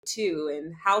food too,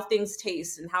 and how things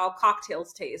taste and how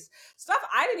cocktails taste. Stuff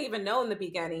I didn't even know in the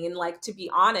beginning, like, to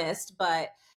be honest, but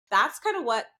that's kind of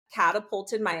what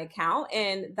catapulted my account.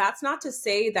 And that's not to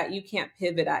say that you can't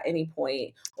pivot at any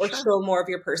point or show more of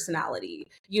your personality.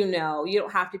 You know, you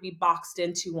don't have to be boxed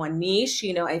into one niche.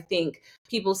 You know, I think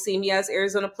people see me as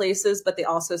Arizona Places, but they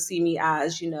also see me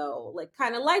as, you know, like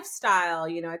kind of lifestyle.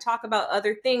 You know, I talk about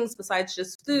other things besides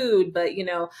just food, but, you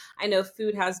know, I know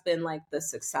food has been like the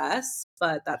success,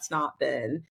 but that's not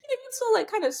been, you can still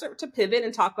like kind of start to pivot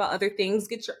and talk about other things,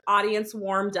 get your audience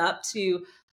warmed up to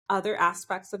other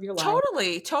aspects of your life.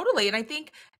 Totally. And I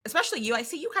think, especially you, I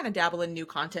see you kind of dabble in new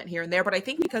content here and there, but I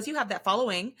think because you have that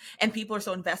following and people are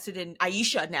so invested in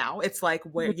Aiesha now, it's like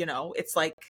where, you know, it's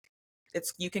like,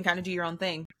 you can kind of do your own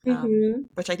thing,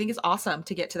 which I think is awesome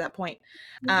to get to that point.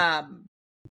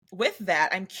 With that,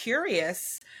 I'm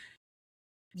curious,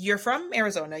 you're from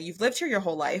Arizona, you've lived here your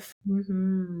whole life.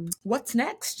 What's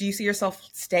next? Do you see yourself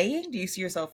staying? Do you see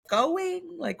yourself going?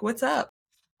 Like, what's up?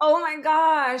 Oh my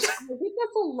gosh. I think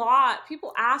that's a lot.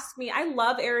 People ask me. I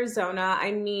love Arizona.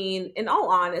 I mean, in all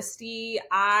honesty,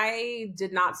 I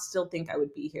did not still think I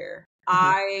would be here.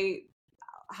 High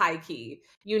key.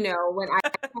 You know, when I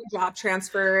got my job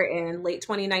transfer in late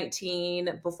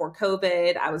 2019 before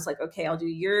COVID, I was like, okay, I'll do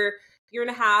year to year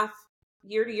and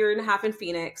a half in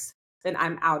Phoenix. Then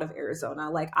I'm out of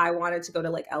Arizona. Like I wanted to go to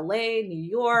like LA, New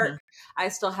York. I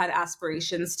still had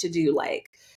aspirations to do like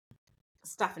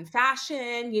stuff in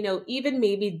fashion, you know, even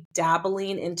maybe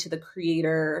dabbling into the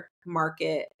creator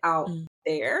market out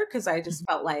there, because I just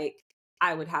felt like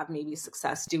I would have maybe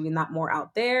success doing that more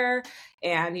out there.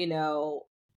 And, you know,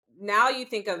 now you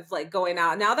think of like going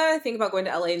out. Now that I think about going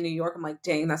to LA and New York, I'm like,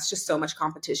 dang, that's just so much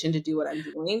competition to do what I'm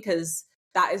doing, because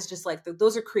that is just like,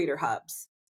 those are creator hubs.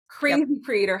 Crazy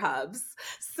creator hubs.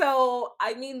 So,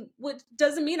 I mean, what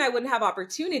doesn't mean I wouldn't have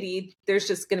opportunity. There's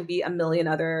just going to be a million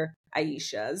other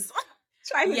Aieshas.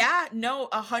 Yeah, no,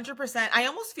 100%. I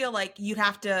almost feel like you'd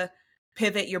have to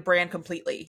pivot your brand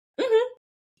completely.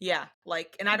 Yeah,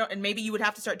 like, and maybe you would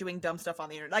have to start doing dumb stuff on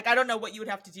the internet. Like, I don't know what you would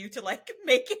have to do to like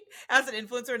make it as an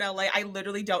influencer in LA. I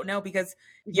literally don't know because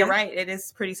you're Yeah. right. It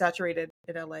is pretty saturated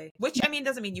in LA, which I mean,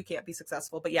 doesn't mean you can't be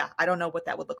successful, but yeah, I don't know what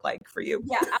that would look like for you.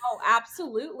 Yeah. Oh,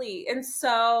 absolutely. And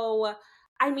so,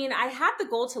 I mean, I had the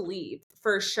goal to leave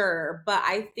for sure, but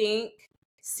I think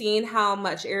seeing how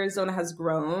much Arizona has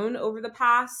grown over the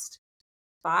past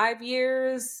 5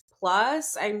 years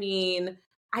plus, I mean,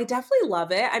 I definitely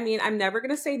love it. I mean, I'm never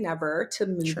going to say never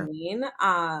to Sure. moving.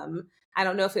 I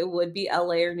don't know if it would be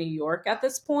LA or New York at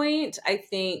this point. I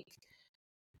think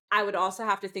I would also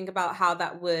have to think about how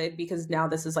that would, because now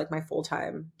this is like my full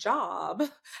time job,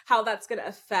 how that's going to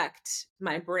affect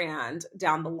my brand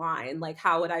down the line. Like,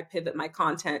 how would I pivot my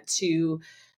content to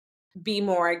be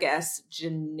more, I guess,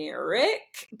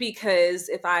 generic? Because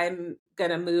if I'm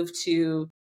going to move to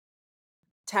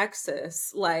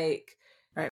Texas, like,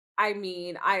 Right. I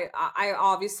mean, I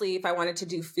obviously, if I wanted to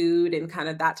do food and kind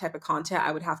of that type of content,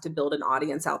 I would have to build an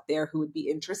audience out there who would be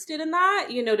interested in that,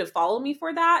 to follow me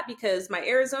for that. Because my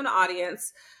Arizona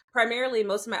audience, primarily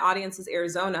most of my audience is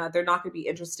Arizona. They're not going to be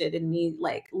interested in me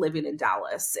like living in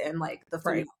Dallas and like the food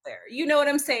Right. out there. You know what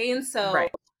I'm saying? So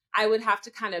Right. I would have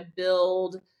to kind of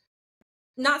build,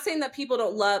 not saying that people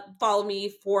don't follow me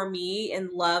for me and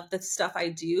love the stuff I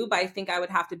do, but I think I would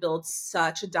have to build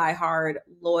such a diehard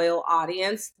loyal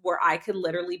audience where I could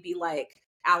literally be like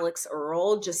Alex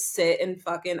Earl, just sit and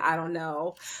fucking, I don't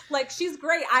know. Like, she's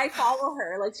great. I follow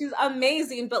her. Like, she's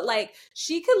amazing, but like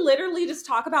she could literally just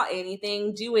talk about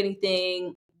anything, do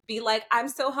anything, be like, I'm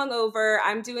so hungover,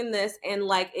 I'm doing this, and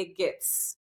like it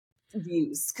gets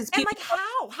views because And people,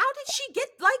 like, how did she get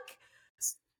like?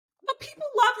 but people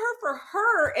love her for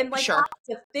her, and like Sure. that's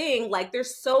the thing. Like they're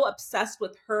so obsessed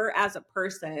with her as a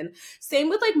person. Same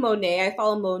with like Monet. I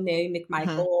follow Monet Hmm.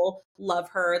 McMichael. Love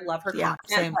her Yeah. content.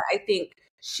 Same. But I think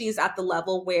she's at the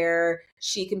level where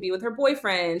she can be with her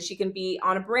boyfriend. She can be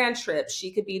on a brand trip.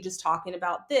 She could be just talking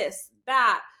about this,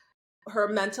 that, her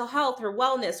mental health, her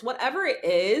wellness, whatever it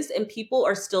is, and people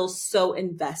are still so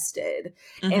invested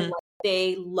and Hmm. like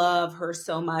they love her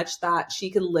so much that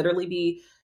she could literally be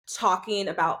talking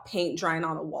about paint drying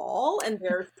on a wall and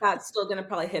that's still going to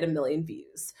probably hit 1 million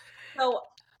views. So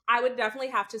I would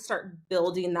definitely have to start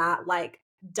building that like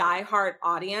diehard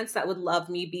audience that would love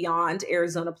me beyond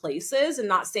Arizona places, and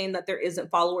not saying that there isn't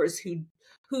followers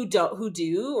who don't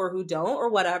or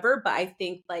whatever, but I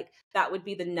think like that would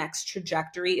be the next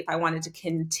trajectory if I wanted to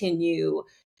continue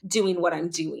doing what I'm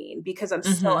doing, because Hmm. I'm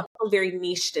so very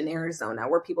niched in Arizona,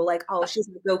 where people are like, oh, she's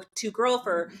the go-to girl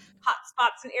for hot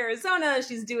spots in Arizona.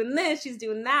 She's doing this, she's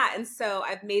doing that. And so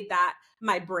I've made that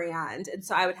my brand. And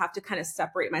so I would have to kind of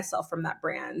separate myself from that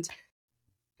brand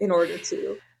in order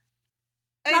to.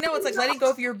 I know it's like letting go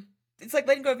of your it's like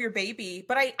letting go of your baby,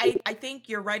 but I think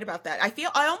you're right about that.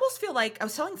 I almost feel like I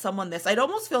was telling someone this. It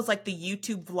almost feels like the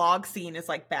YouTube vlog scene is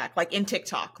like back, like in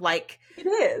TikTok. It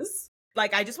is.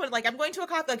 Like I just went like I'm going to a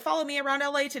coffee, like follow me around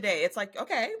LA today. It's like,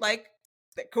 okay, like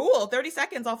cool, 30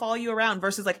 seconds I'll follow you around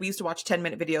versus like we used to watch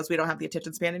 10-minute videos. We don't have the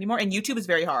attention span anymore, and YouTube is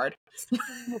very hard. Oh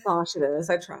my gosh, it is.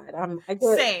 I tried. I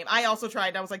get. Same. I also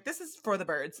tried. I was like, this is for the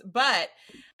birds. But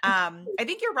I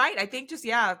think you're right. I think just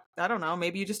yeah, I don't know,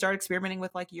 maybe you just start experimenting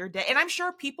with like your day. And I'm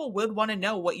sure people would want to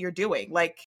know what you're doing.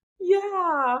 Like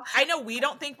Yeah. I know we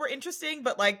don't think we're interesting,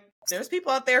 but like there's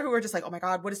people out there who are just like, "Oh my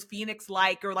god, what is Phoenix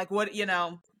like?" or like what,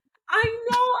 I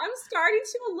know. I'm starting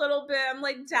to a little bit. I'm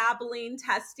like dabbling,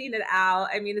 testing it out.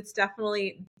 I mean, it's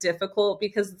definitely difficult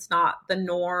because it's not the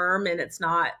norm and it's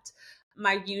not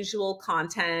my usual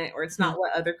content, or it's Mhm. not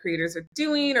what other creators are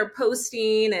doing or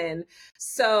posting. And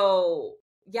so,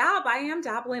 yeah, but I am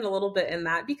dabbling a little bit in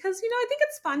that because, I think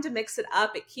it's fun to mix it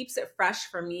up. It keeps it fresh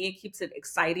for me, it keeps it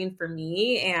exciting for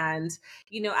me. And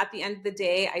at the end of the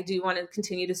day, I do want to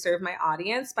continue to serve my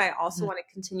audience, but I also Mhm. want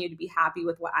to continue to be happy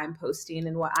with what I'm posting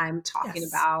and what I'm talking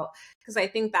Yes. about, because I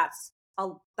think that's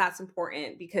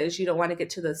important, because you don't want to get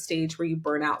to the stage where you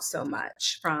burn out so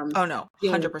much from Oh no,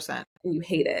 doing 100%. and you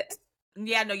hate it.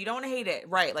 Yeah, no, you don't want to hate it.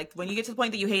 Right. Like when you get to the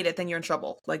point that you hate it, then you're in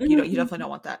trouble. Like you Mhm. definitely don't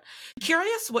want that.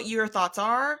 Curious what your thoughts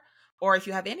are, or if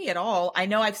you have any at all. I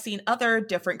know I've seen other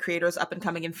different creators up and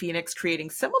coming in Phoenix creating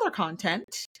similar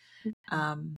content.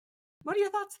 Um, what are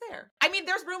your thoughts there? I mean,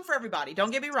 there's room for everybody.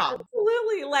 Don't get me wrong.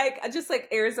 Absolutely, like just like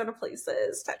Arizona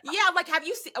places type. Yeah, like have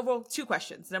you seen? Well, two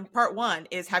questions. Then part one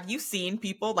is, have you seen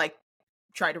people like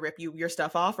try to rip your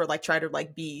stuff off, or like try to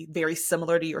like be very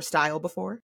similar to your style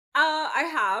before? I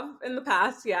have in the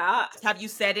past, yeah. Have you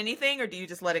said anything, or do you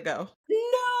just let it go?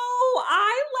 No,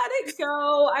 I let it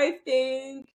go. I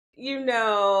think, if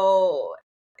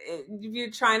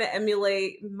you're trying to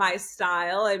emulate my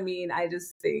style, I mean, I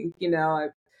just think,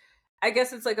 I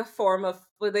guess it's like a form of,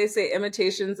 what they say,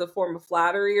 imitation's a form of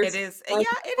flattery or It something. is. Yeah,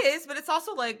 it is, but it's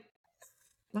also like,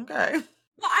 okay.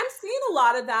 Well, I'm seeing a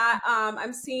lot of that.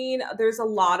 I'm seeing there's a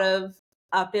lot of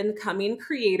up and coming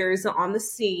creators on the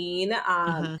scene.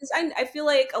 Hmm. Because I feel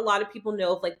like a lot of people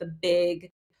know of like the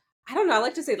big, I don't know, I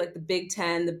like to say like the big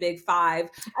 10, the big five.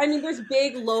 I mean, there's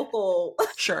big local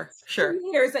Sure, sure.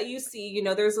 creators that you see,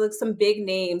 there's like some big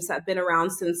names that have been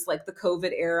around since like the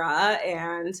COVID era,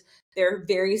 and they're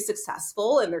very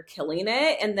successful and they're killing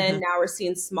it. And then Hmm. now we're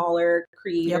seeing smaller Yep.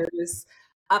 creators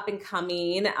up and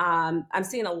coming. I'm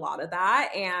seeing a lot of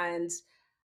that. And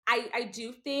I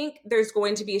do think there's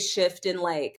going to be a shift in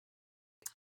like,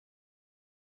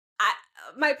 I,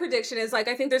 my prediction is like,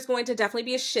 I think there's going to definitely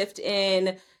be a shift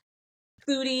in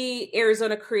foodie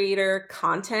Arizona creator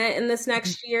content in this Mhm.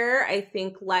 next year. I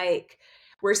think like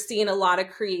we're seeing a lot of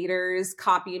creators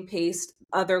copy and paste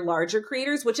other larger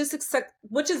creators, which is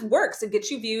works. It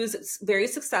gets you views. It's very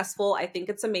successful. I think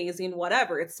it's amazing.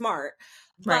 Whatever. It's smart.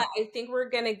 But Right. I think we're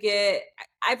gonna get.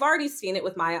 I've already seen it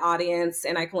with my audience,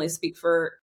 and I can only speak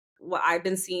for what I've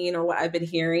been seeing or what I've been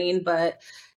hearing. But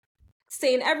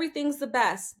saying everything's the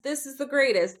best. This is the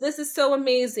greatest. This is so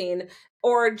amazing.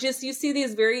 Or just you see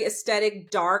these very aesthetic,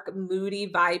 dark, moody,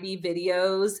 vibey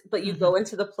videos, but you Hmm. go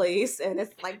into the place and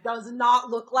it's like does not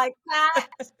look like that.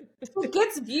 It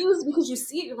gets views because you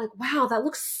see it, you're like, wow, that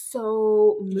looks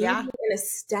so moody Yeah. and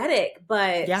aesthetic,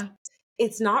 but Yeah.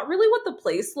 it's not really what the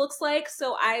place looks like.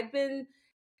 So I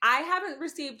haven't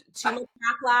received too much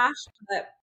backlash, but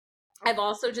I've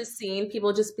also just seen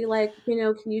people just be like,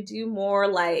 can you do more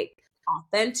like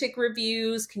authentic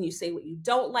reviews? Can you say what you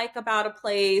don't like about a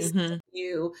place? Can Hmm.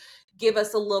 you give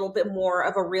us a little bit more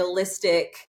of a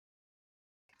realistic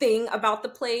thing about the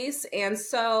place? And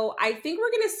so I think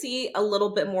we're going to see a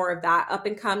little bit more of that up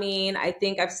and coming. I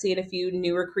think I've seen a few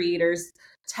newer creators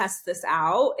test this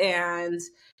out, and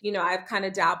I've kind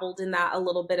of dabbled in that a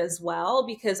little bit as well,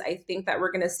 because I think that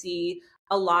we're going to see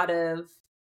a lot of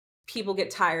people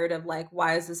get tired of like,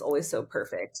 why is this always so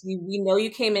perfect? You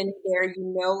came in there,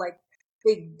 like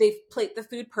they've plate the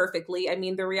food perfectly. I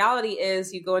mean, the reality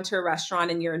is you go into a restaurant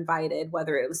and you're invited,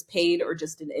 whether it was paid or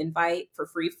just an invite for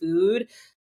free food.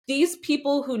 These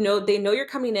people who know you're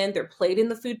coming in, they're plating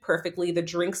the food perfectly. The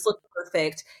drinks look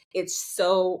perfect. It's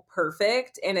so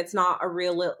perfect, and it's not a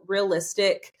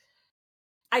realistic,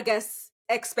 I guess,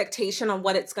 expectation on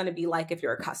what it's going to be like if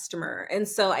you're a customer. And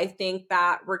so I think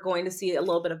that we're going to see a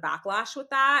little bit of backlash with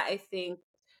that. I think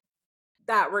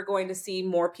that we're going to see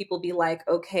more people be like,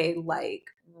 okay, like,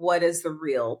 what is the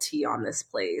real tea on this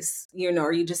place?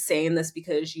 Are you just saying this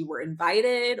because you were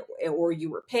invited or you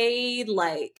were paid?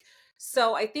 Like,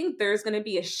 so I think there's going to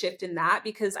be a shift in that,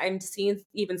 because I'm seeing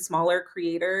even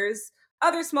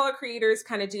other smaller creators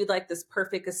kind of do like this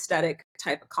perfect aesthetic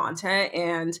type of content.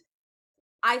 And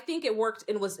I think it worked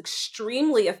and was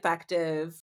extremely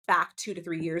effective back 2 to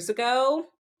 3 years ago.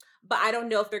 But I don't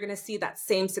know if they're going to see that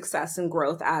same success and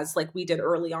growth as like we did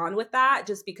early on with that,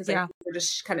 just because I Yeah. think we're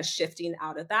just kind of shifting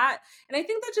out of that. And I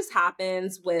think that just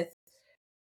happens with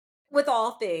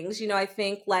all things. I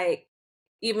think like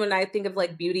even when I think of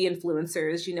like beauty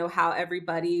influencers, how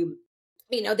everybody,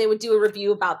 they would do a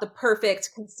review about the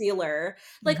perfect concealer.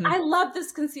 Like, Hmm. I love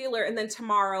this concealer. And then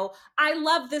tomorrow, I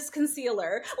love this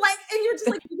concealer. Like, and you're just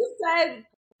like, you just said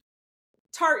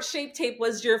Tarte Shape Tape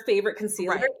was your favorite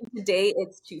concealer. Right. And today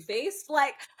it's Too Faced.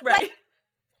 Like, Right.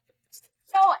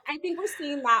 so I think we're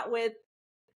seeing that with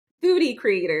foodie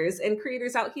creators and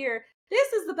creators out here.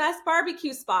 This is the best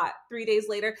barbecue spot. 3 days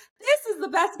later, this is the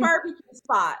best barbecue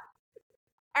spot.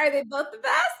 Are they both the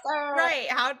best? Or Right.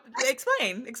 How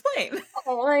explain? Explain.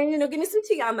 oh, give me some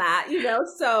tea on that,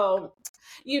 So,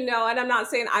 and I'm not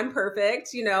saying I'm perfect,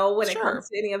 when it Sure. comes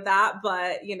to any of that,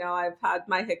 but, I've had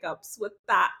my hiccups with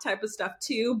that type of stuff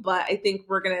too. But I think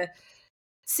we're going to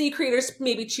see creators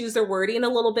maybe choose their wording a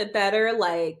little bit better.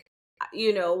 Like,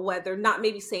 whether not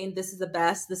maybe saying this is the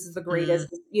best, this is the Mm. greatest,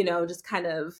 just kind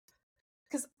of,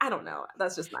 because I don't know.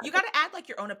 That's just my You opinion. got to add like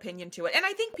your own opinion to it. And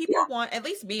I think Yeah. people want, at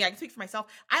least me, I can speak for myself.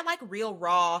 I like real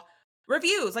raw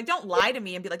reviews. Like, don't lie to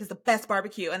me and be like, this is the best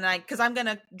barbecue. And because I'm going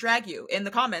to drag you in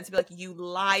the comments and be like, you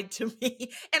lied to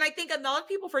me. And I think a lot of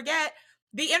people forget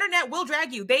the internet will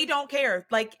drag you. They don't care.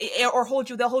 Like, or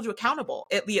they'll hold you accountable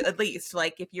at least.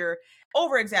 Like, if you're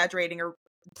over exaggerating or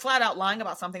flat out lying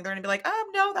about something, they're going to be like,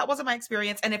 no, that wasn't my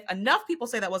experience. And if enough people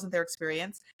say that wasn't their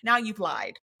experience, now you've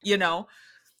lied,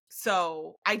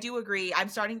 So I do agree. I'm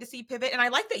starting to see pivot, and I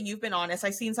like that you've been honest.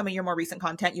 I've seen some of your more recent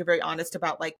content. You're very honest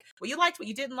about like what you liked, what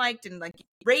you didn't like, and like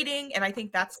rating. And I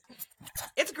think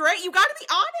it's great. You got to be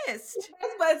honest. Yes,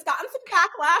 but it's gotten some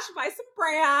backlash by some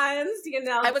brands, you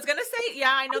know. I was gonna say,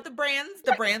 yeah, I know the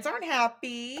brands aren't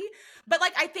happy, but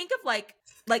like I think of like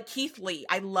Keith Lee.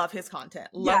 I love his content.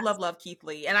 Yes. Love Keith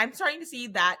Lee. And I'm starting to see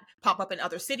that pop up in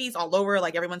other cities all over.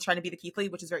 Like everyone's trying to be the Keith Lee,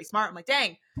 which is very smart. I'm like,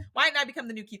 dang, why didn't I become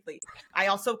the new Keith Lee? I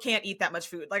also can't eat that much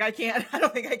food. Like I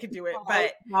don't think I can do it. But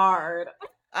it's hard.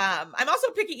 I'm also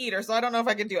a picky eater, so I don't know if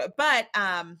I can do it. But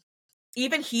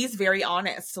even he's very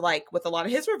honest, like with a lot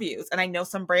of his reviews. And I know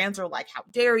some brands are like, how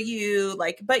dare you?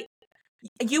 Like, but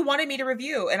you wanted me to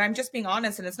review, and I'm just being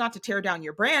honest, and it's not to tear down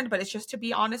your brand, but it's just to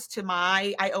be honest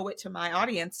I owe it to my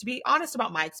audience to be honest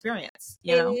about my experience,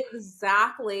 you know?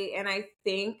 Exactly. And I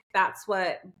think that's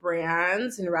what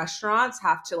brands and restaurants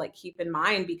have to like keep in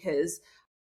mind, because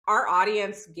our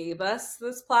audience gave us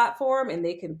this platform and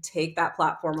they can take that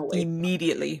platform away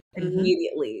Immediately.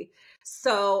 Immediately.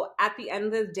 So at the end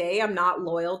of the day, I'm not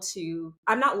loyal to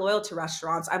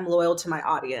restaurants. I'm loyal to my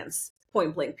audience.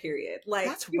 Point blank, period. Like,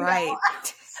 that's right.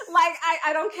 Like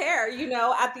I don't care, you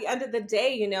know, at the end of the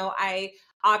day, you know, I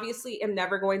obviously am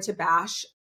never going to bash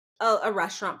a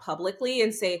restaurant publicly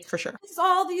and say, for sure, it's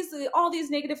all these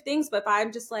negative things. But if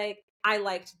I'm just like, I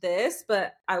liked this,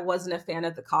 but I wasn't a fan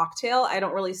of the cocktail, I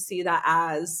don't really see that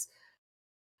as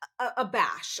a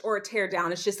bash or a tear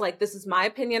down. It's just like, this is my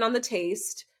opinion on the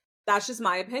taste. That's just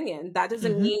my opinion. That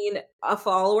doesn't mean a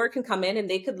follower can come in and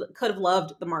they could have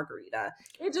loved the margarita.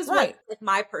 It just wasn't like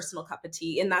my personal cup of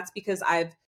tea. And that's because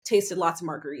I've tasted lots of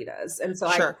margaritas. And so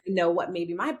I know what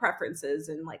maybe my preference is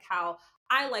and like how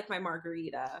I like my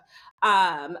margarita.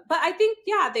 But I think,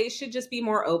 yeah, they should just be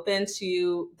more open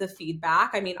to the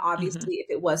feedback. I mean, obviously, if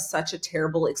it was such a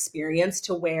terrible experience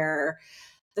to where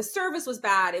the service was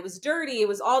bad, it was dirty, it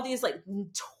was all these like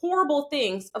horrible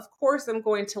things, of course I'm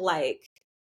going to like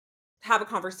have a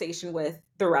conversation with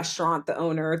the restaurant, the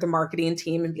owner, the marketing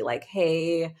team, and be like,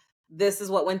 hey, this is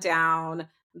what went down.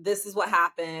 This is what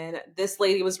happened. This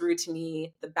lady was rude to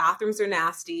me. The bathrooms are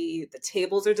nasty. The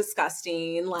tables are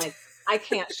disgusting. Like, I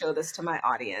can't show this to my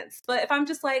audience. But if I'm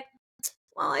just like,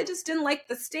 well, I just didn't like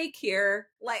the steak here.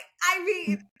 Like, I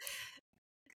mean,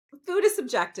 food is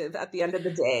subjective at the end of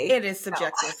the day. It is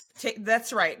subjective. No.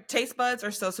 That's right. Taste buds are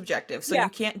so subjective. So you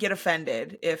can't get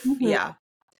offended if,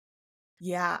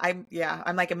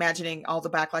 I'm like imagining all the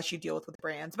backlash you deal with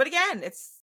brands. But again,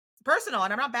 it's personal,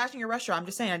 and I'm not bashing your restaurant. I'm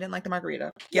just saying I didn't like the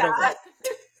margarita. Get over it.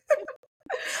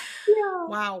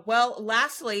 Wow. Well,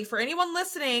 lastly, for anyone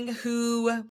listening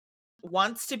who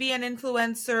wants to be an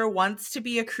influencer, wants to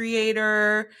be a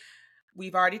creator,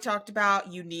 we've already talked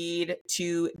about you need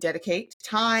to dedicate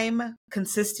time,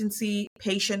 consistency,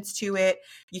 patience to it.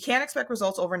 You can't expect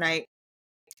results overnight.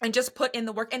 And just put in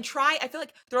the work and try. I feel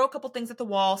like throw a couple things at the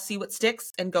wall, see what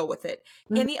sticks, and go with it.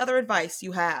 Any other advice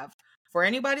you have for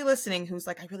anybody listening who's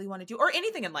like, I really want to do, or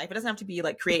anything in life? It doesn't have to be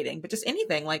like creating, but just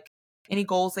anything, like any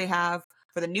goals they have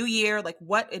for the new year. Like,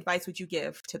 what advice would you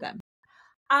give to them?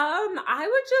 I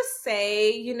would just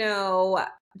say, you know,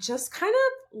 just kind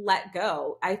of let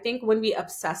go. I think when we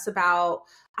obsess about,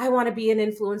 I want to be an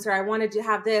influencer, I wanted to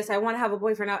have this, I want to have a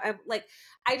boyfriend,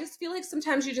 I just feel like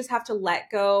sometimes you just have to let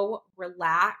go,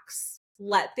 relax,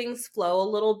 let things flow a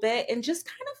little bit, and just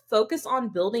kind of focus on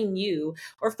building you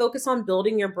or focus on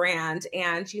building your brand.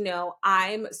 And, you know,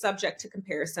 I'm subject to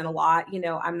comparison a lot. You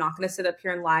know, I'm not going to sit up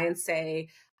here and lie and say,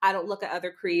 I don't look at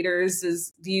other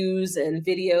creators' views and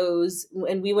videos.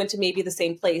 And we went to maybe the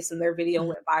same place and their video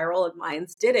went viral and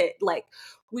mine's didn't. Like,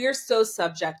 we're so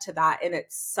subject to that, and it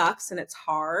sucks and it's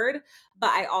hard.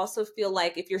 But I also feel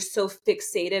like if you're so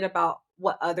fixated about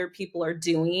what other people are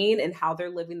doing and how they're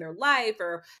living their life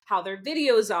or how their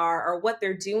videos are or what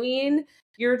they're doing,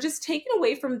 you're just taking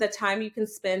away from the time you can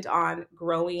spend on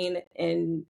growing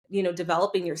and, you know,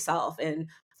 developing yourself and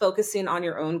focusing on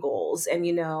your own goals. And,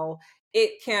 you know,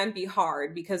 it can be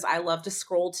hard because I love to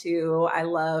scroll too. I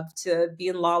love to be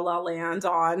in la la land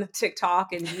on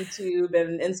TikTok and YouTube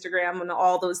and Instagram and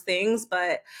all those things.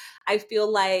 But I feel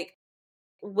like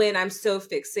when I'm so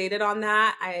fixated on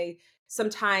that, I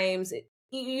sometimes,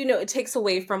 you know, it takes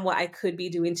away from what I could be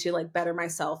doing to like better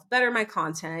myself, better my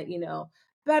content, you know,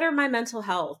 better my mental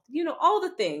health, you know, all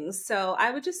the things. So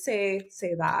I would just say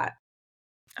that.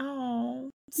 Oh,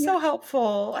 so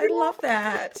helpful. I love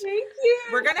that. Thank you.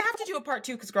 We're going to have to do a part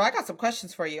 2 because, girl, I got some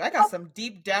questions for you. I got some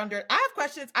deep down dirt. I have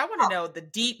questions. I want to know the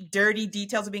deep, dirty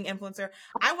details of being an influencer.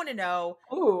 I want to know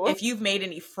if you've made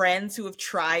any friends who have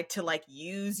tried to like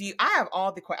use you. I have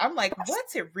all the questions. I'm like,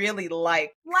 what's it really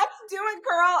like? Let's do it,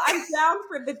 girl. I'm down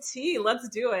for the tea. Let's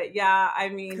do it. Yeah, I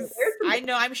mean, there's some I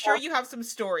know, I'm sure you have some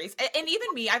stories. And even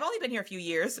me, I've only been here a few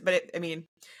years, but I mean,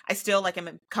 I still like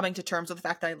am coming to terms with the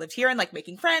fact that I lived here and like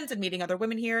making friends and meeting other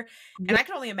women here. And I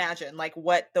can only imagine like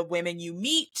what the women you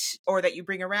meet or that you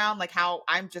bring around, like how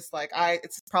I'm just like,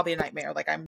 it's probably a nightmare. Like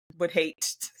would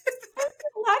hate.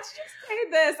 Let's just say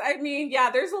this. I mean, yeah,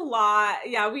 there's a lot.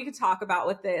 Yeah, we could talk about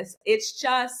with this. It's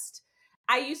just,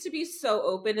 I used to be so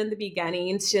open in the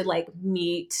beginning to like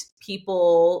meet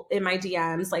people in my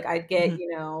DMs. Like I'd get,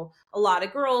 a lot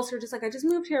of girls who are just like, I just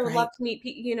moved here, would love to meet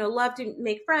people, love to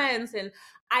make friends. And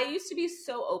I used to be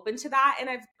so open to that. And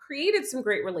I've created some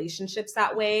great relationships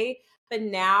that way. But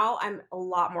now I'm a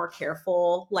lot more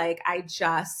careful. Like I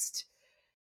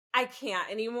can't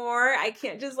anymore. I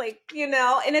can't just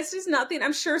and it's just nothing.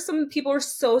 I'm sure some people are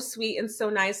so sweet and so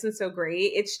nice and so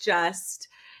great. It's just,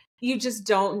 you just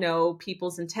don't know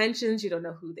people's intentions. You don't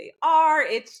know who they are.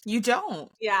 You don't.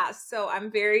 Yeah. So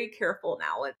I'm very careful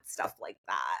now with stuff like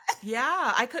that.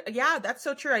 Yeah, that's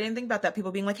so true. I didn't think about that.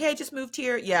 People being like, hey, I just moved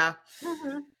here. Yeah.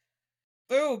 Mm-hmm.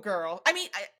 Oh, girl. I mean,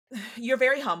 you're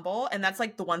very humble. And that's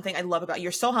like the one thing I love about you.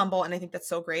 You're so humble. And I think that's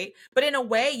so great. But in a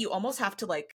way, you almost have to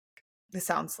like, this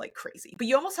sounds like crazy, but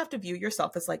you almost have to view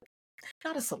yourself as like,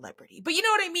 not a celebrity, but you know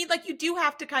what I mean? Like you do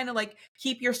have to kind of like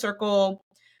keep your circle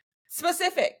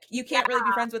specific. You can't really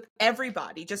be friends with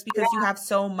everybody just because you have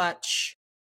so much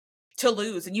to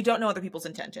lose and you don't know other people's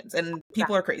intentions and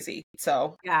people are crazy.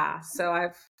 So so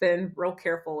I've been real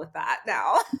careful with that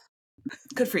now.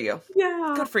 Good for you.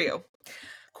 Yeah. Good for you.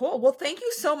 Cool. Well, thank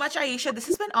you so much, Aiesha. This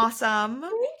has been awesome.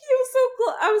 Thank you.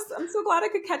 I'm so glad I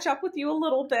could catch up with you a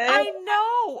little bit. I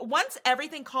know. Once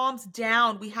everything calms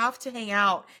down, we have to hang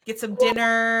out, get some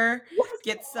dinner,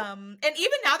 get some. And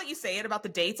even now that you say it about the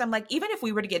dates, I'm like, even if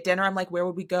we were to get dinner, I'm like, where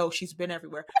would we go? She's been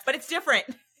everywhere, but it's different.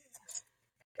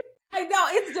 I know,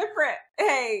 it's different.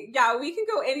 Hey, yeah, we can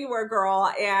go anywhere,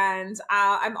 girl. And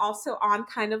I'm also on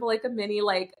kind of like a mini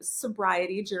like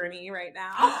sobriety journey right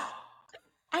now.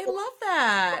 I love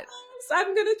that. So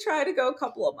I'm going to try to go a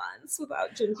couple of months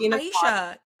without drinking.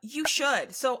 Aiesha, you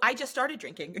should. So I just started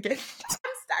drinking again. I'm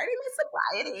starting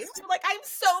my sobriety. Like, I'm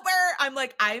sober. I'm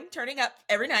like, I'm turning up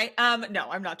every night. No,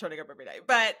 I'm not turning up every night.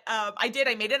 But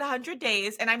I made it 100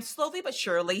 days and I'm slowly but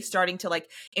surely starting to like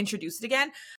introduce it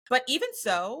again. But even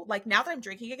so, like now that I'm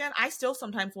drinking again, I still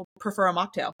sometimes will prefer a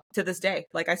mocktail to this day.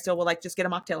 Like I still will like just get a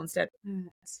mocktail instead.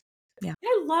 Yeah.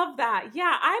 I love that.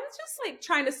 Yeah. I'm just like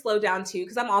trying to slow down too,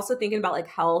 because I'm also thinking about like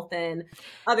health and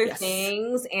other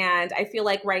things. And I feel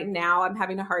like right now I'm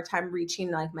having a hard time reaching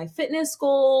like my fitness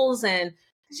goals and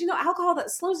because alcohol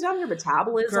that slows down your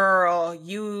metabolism. Girl,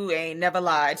 you ain't never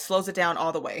lied. Slows it down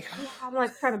all the way. Yeah, I'm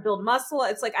like trying to build muscle.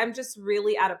 It's like I'm just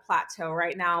really at a plateau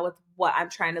right now with what I'm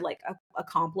trying to like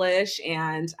accomplish.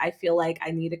 And I feel like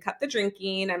I need to cut the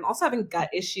drinking. I'm also having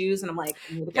gut issues and I'm like,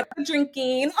 I need to cut the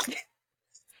drinking.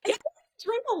 I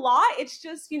drink a lot. It's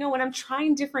just, when I'm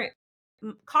trying different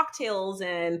cocktails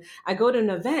and I go to an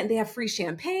event, they have free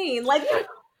champagne. Like,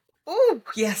 oh,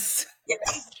 yes. I'm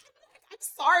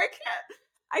sorry.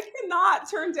 I cannot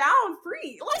turn down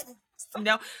free.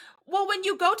 No. Well, when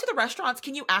you go to the restaurants,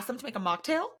 can you ask them to make a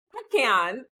mocktail? I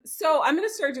can. So I'm going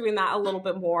to start doing that a little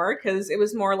bit more because it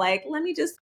was more like, let me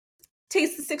just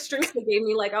taste the 6 drinks they gave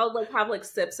me. Like, I'll like have like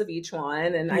sips of each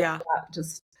one. And I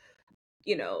just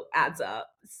adds up.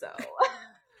 So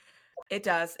it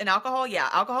does. And alcohol,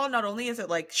 alcohol, not only is it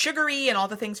like sugary and all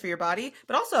the things for your body,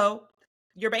 but also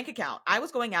your bank account. I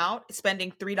was going out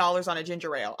spending $3 on a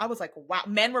ginger ale. I was like, wow,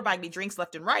 men were buying me drinks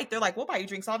left and right. They're like, we'll buy you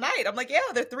drinks all night. I'm like, yeah,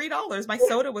 they're $3. My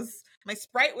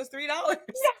Sprite was $3. Yeah,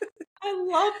 I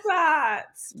love that.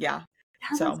 Yeah.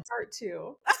 I start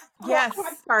to. Yes. When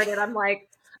I started, I'm like,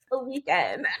 the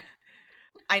weekend.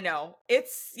 I know.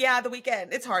 It's the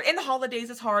weekend. It's hard. And the holidays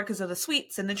is hard because of the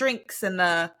sweets and the drinks and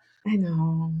the I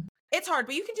know. It's hard,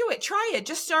 but you can do it. Try it.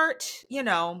 Just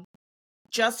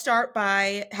start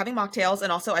by having mocktails.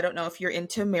 And also, I don't know if you're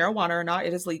into marijuana or not.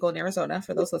 It is legal in Arizona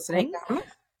for those listening.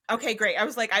 Okay, great. I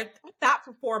was like, I did that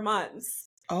for 4 months.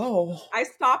 Oh. I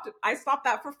stopped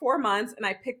that for 4 months and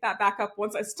I picked that back up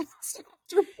once I stopped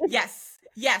drinking.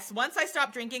 Yes. Once I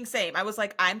stopped drinking, same. I was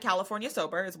like, I'm California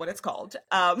sober is what it's called.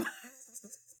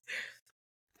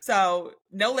 So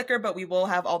no liquor, but we will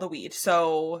have all the weed.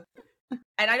 So,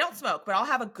 and I don't smoke, but I'll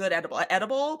have a good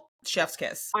edible chef's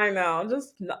kiss. I know,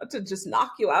 just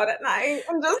knock you out at night.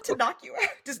 To knock you out,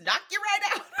 just knock you right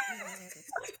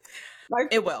out.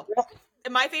 It will.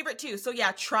 My favorite too. So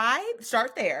yeah,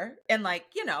 start there. And like,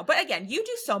 but again, you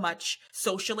do so much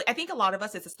socially. I think a lot of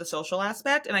us, it's the social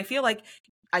aspect. And I feel like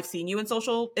I've seen you in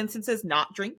social instances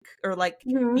not drink or like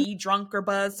Mhm. be drunk or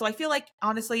buzz. So I feel like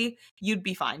honestly, you'd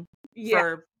be fine Yeah.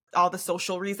 for all the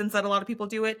social reasons that a lot of people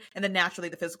do it. And then naturally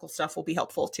the physical stuff will be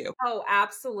helpful too. Oh,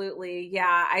 absolutely.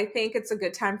 Yeah. I think it's a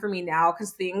good time for me now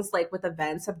because things like with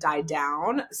events have died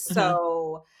down.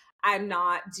 So I'm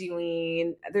not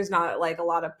there's not like a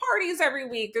lot of parties every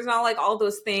week. There's not like all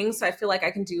those things. So I feel like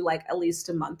I can do like at least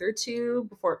a month or two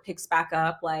before it picks back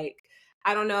up. Like,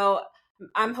 I don't know.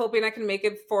 I'm hoping I can make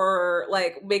it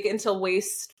until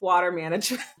wastewater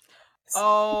management.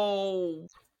 Oh,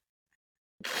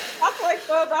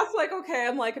 That's like, okay.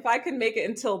 I'm like, if I can make it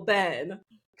until then,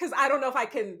 because I don't know if I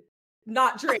can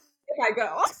not drink if I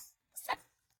go.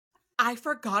 I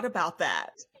forgot about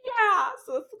that. Yeah,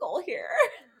 so that's the goal here.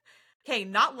 Okay,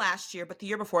 not last year, but the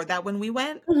year before that when we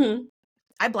went,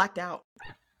 I blacked out.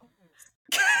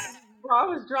 Bro, I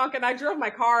was drunk and I drove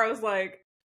my car. I was like,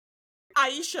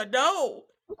 Aiesha, no.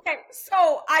 okay,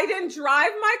 so I didn't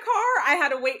drive my car. I had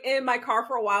to wait in my car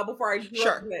for a while before I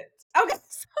drove it. Okay.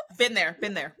 Been there.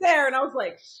 There, and I was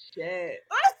like, shit.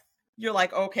 You're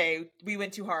like, okay, we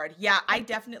went too hard. Yeah, I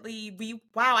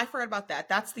forgot about that.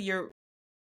 That's the year.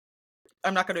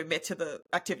 I'm not going to admit to the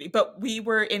activity, but we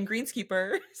were in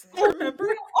Greenskeeper. Remember?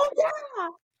 Oh, yeah.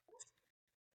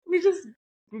 We just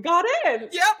got in.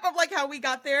 Yep, of like how we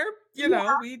got there. You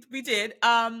know, we did.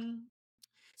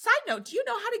 Side note, do you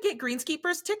know how to get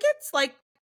Greenskeepers tickets? Like,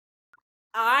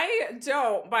 I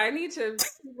don't, but I need to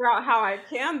figure out how I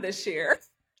can this year.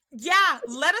 Yeah,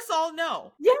 let us all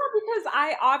know. Yeah, because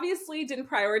I obviously didn't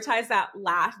prioritize that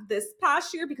this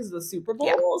past year because of the Super Bowl.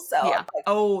 Yeah. So yeah.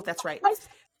 Oh, that's right.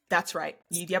 That's right.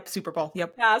 Yep, Super Bowl.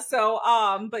 Yep. Yeah, so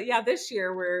but yeah, this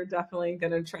year we're definitely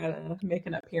gonna try to make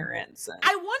an appearance.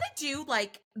 I want to do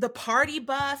like the party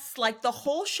bus, like the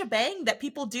whole shebang that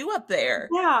people do up there.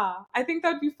 Yeah, I think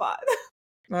that'd be fun.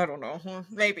 I don't know.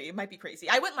 Maybe. It might be crazy.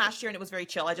 I went last year and it was very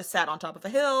chill. I just sat on top of a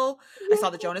hill. I saw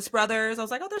the Jonas Brothers. I was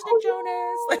like, oh, there's Nick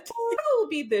Jonas. Like, it will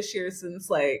be this year since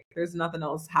like there's nothing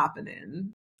else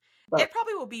happening. But it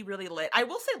probably will be really lit. I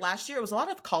will say last year it was a lot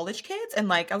of college kids and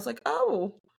like I was like,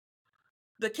 oh,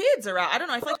 the kids are out. I don't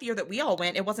know. I feel like the year that we all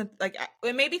went, it wasn't like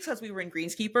maybe because we were in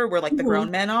Greenskeeper where like the grown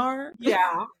men are.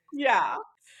 Yeah.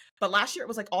 But last year it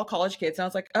was like all college kids. And I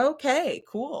was like, okay,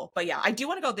 cool. But yeah, I do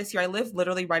want to go this year. I live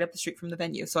literally right up the street from the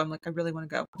venue. So I'm like, I really want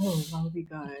to go. Oh, that would be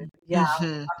good. Yeah,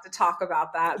 we'll have to talk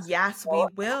about that. Yes, we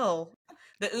will.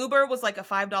 The Uber was like a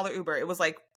 $5 Uber. It was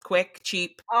like quick,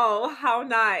 cheap. Oh, how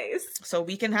nice. So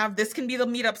we can this can be the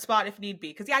meetup spot if need be.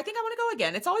 Because yeah, I think I want to go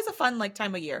again. It's always a fun like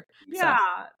time of year. Yeah,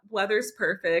 weather's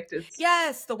perfect.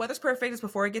 Yes, the weather's perfect. It's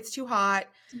before it gets too hot.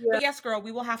 Yeah. But yes, girl,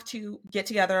 we will have to get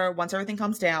together once everything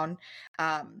comes down.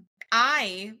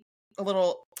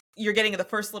 You're getting the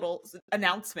first little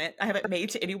announcement I haven't made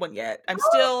to anyone yet. I'm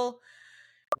still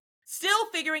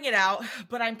figuring it out,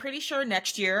 but I'm pretty sure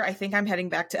next year, I think I'm heading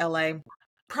back to LA.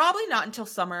 Probably not until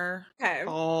summer. Okay.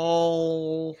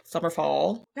 Fall.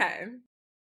 Okay.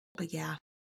 But yeah,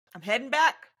 I'm heading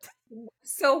back.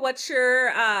 So what's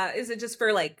your, is it just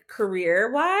for like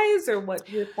career wise or what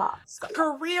your thoughts?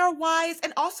 Career wise.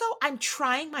 And also I'm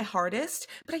trying my hardest,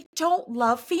 but I don't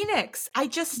love Phoenix.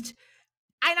 And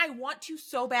I want to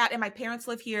so bad. And my parents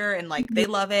live here and like they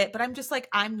love it, but I'm just like,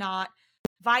 I'm not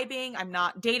vibing. I'm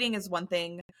not dating is one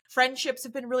thing. Friendships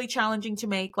have been really challenging to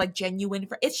make, like genuine.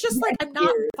 It's just like, I'm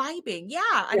not vibing. Yeah,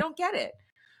 I don't get it.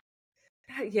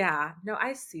 Yeah, no,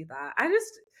 I see that. I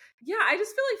just feel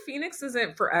like Phoenix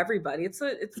isn't for everybody. It's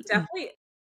definitely,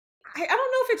 I don't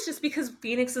know if it's just because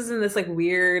Phoenix is in this like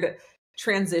weird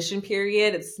transition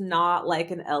period. It's not like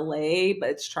an LA, but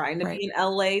it's trying to be an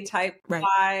LA type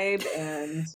vibe.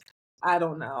 And I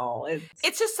don't know.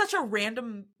 It's just such a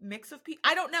random mix of people.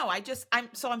 I don't know.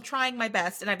 I'm trying my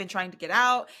best and I've been trying to get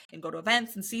out and go to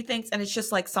events and see things. And it's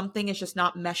just like something is just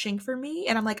not meshing for me.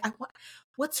 And I'm like,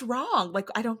 what's wrong? Like,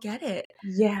 I don't get it.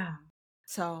 Yeah.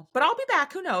 So, but I'll be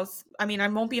back. Who knows? I mean, I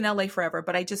won't be in LA forever,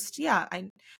 but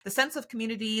the sense of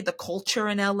community, the culture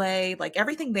in LA, like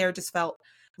everything there just felt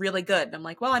really good. And I'm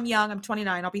like, well, I'm young. I'm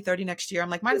 29. I'll be 30 next year. I'm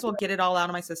like, might as well get it all out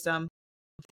of my system.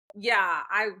 Yeah.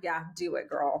 Do it,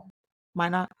 girl. Why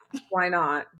not? Why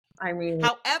not? I mean,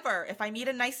 however, if I meet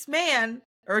a nice man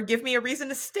or give me a reason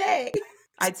to stay,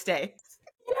 I'd stay.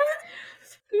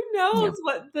 Who knows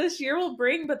what this year will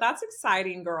bring, but that's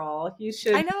exciting, girl. You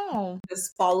should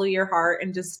just follow your heart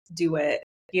and just do it,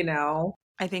 you know?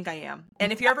 I think I am.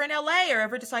 And if you're ever in LA or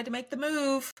ever decide to make the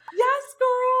move. Yes,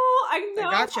 girl. I know.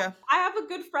 I gotcha. I have a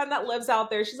good friend that lives out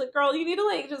there. She's like, girl, you need to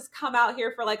like just come out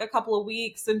here for like a couple of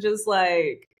weeks and just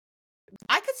like.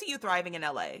 I could see you thriving in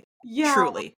LA. Yeah.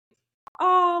 Truly.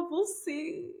 Oh, we'll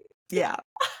see. Yeah.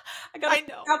 I gotta I know.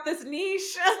 figure out this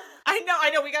niche. I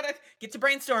know. We gotta get to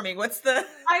brainstorming. What's the?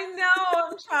 I know.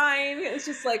 I'm trying. It's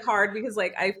just like hard because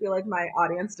like I feel like my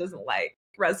audience doesn't like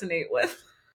resonate with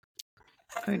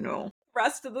I know. the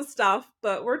rest of the stuff,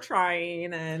 but we're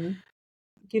trying and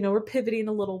we're pivoting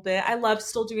a little bit. I love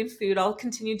still doing food. I'll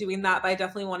continue doing that, but I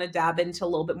definitely want to dab into a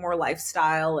little bit more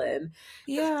lifestyle. And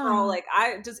girl, like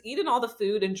I just eating all the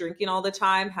food and drinking all the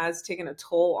time has taken a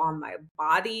toll on my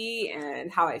body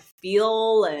and how I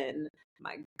feel and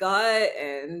my gut.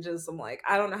 And just, I'm like,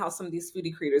 I don't know how some of these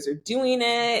foodie creators are doing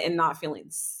it and not feeling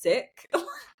sick.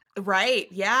 Right.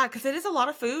 Yeah. Cause it is a lot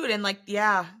of food and like,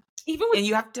 yeah. Even with, and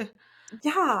you have to.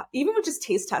 Yeah, even with just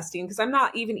taste testing, because I'm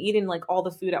not even eating like all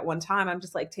the food at one time. I'm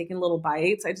just like taking little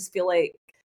bites. I just feel like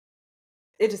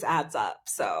it just adds up.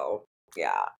 So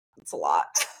yeah, it's a lot.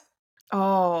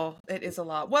 Oh, it is a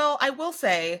lot. Well, I will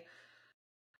say,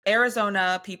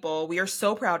 Arizona people, we are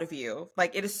so proud of you.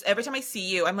 Like it is every time I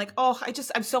see you, I'm like, oh,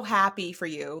 I'm so happy for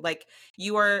you. Like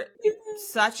you are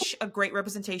such a great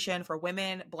representation for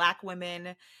women, Black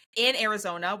women in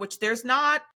Arizona, which there's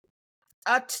not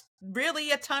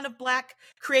really a ton of Black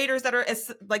creators that are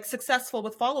as like successful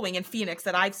with following in Phoenix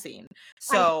that I've seen.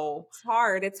 So it's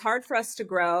hard. It's hard for us to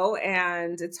grow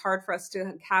and it's hard for us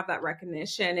to have that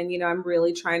recognition. And, I'm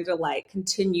really trying to like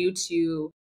continue to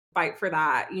fight for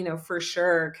that, for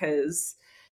sure. Cause,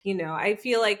 I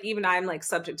feel like even I'm like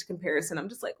subject to comparison. I'm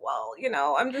just like, well,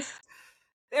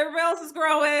 everybody else is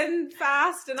growing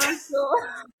fast and I'm still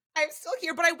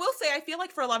here, but I will say, I feel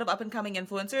like for a lot of up and coming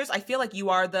influencers, I feel like you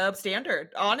are the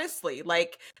standard, honestly.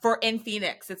 Like for in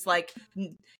Phoenix, it's like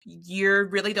you're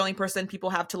really the only person people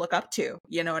have to look up to.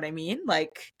 You know what I mean?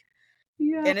 Like,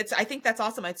 yeah. And I think that's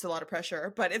awesome. It's a lot of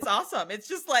pressure, but it's awesome. It's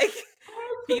just like,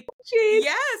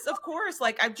 yes, of course.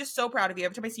 Like, I'm just so proud of you.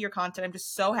 Every time I see your content, I'm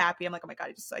just so happy. I'm like, oh my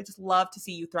God, I just love to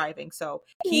see you thriving. So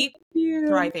keep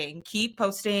thriving, keep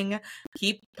posting all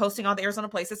the Arizona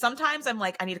places. Sometimes I'm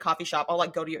like, I need a coffee shop. I'll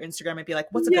like go to your Instagram and be like,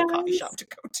 what's a good coffee shop to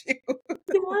go to?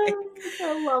 Yes,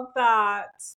 I love that.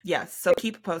 Yes. So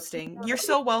keep posting. You're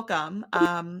so welcome.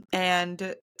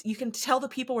 And you can tell the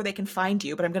people where they can find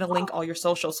you, but I'm going to link all your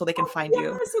socials so they can find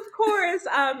you. Yes, of course.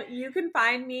 You can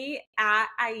find me at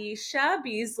Aiesha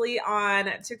Beasley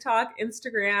on TikTok,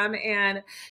 Instagram, and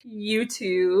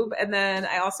YouTube. And then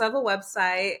I also have a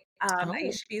website,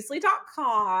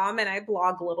 AieshaBeasley.com, and I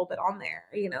blog a little bit on there,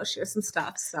 share some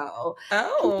stuff. So,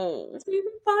 so you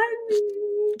can find me.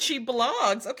 She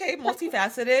blogs. Okay,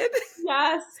 multifaceted.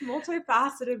 Yes,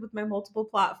 multifaceted with my multiple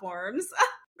platforms.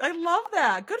 I love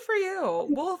that. Good for you.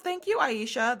 Well, thank you,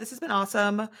 Aiesha. This has been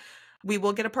awesome. We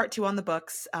will get a part 2 on the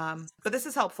books. But this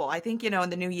is helpful. I think, in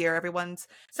the new year, everyone's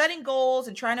setting goals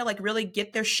and trying to like really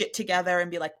get their shit together and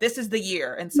be like, this is the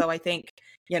year. And so I think,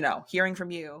 hearing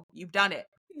from you, you've done it.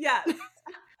 Yes.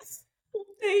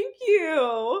 Thank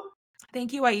you.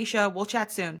 Thank you, Aiesha. We'll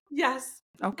chat soon. Yes.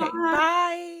 Okay.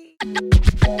 Bye.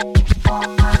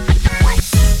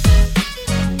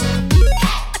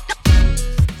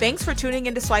 Thanks for tuning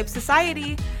into Swipe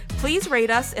Society. Please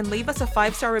rate us and leave us a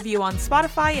 5-star review on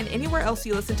Spotify and anywhere else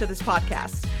you listen to this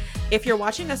podcast. If you're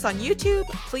watching us on YouTube,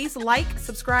 please like,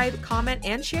 subscribe, comment,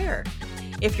 and share.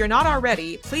 If you're not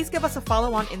already, please give us a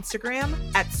follow on Instagram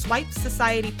at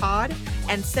SwipeSocietyPod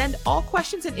and send all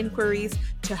questions and inquiries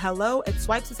to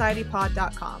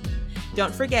hello@swipesocietypod.com.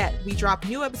 Don't forget, we drop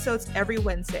new episodes every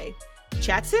Wednesday.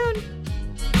 Chat soon!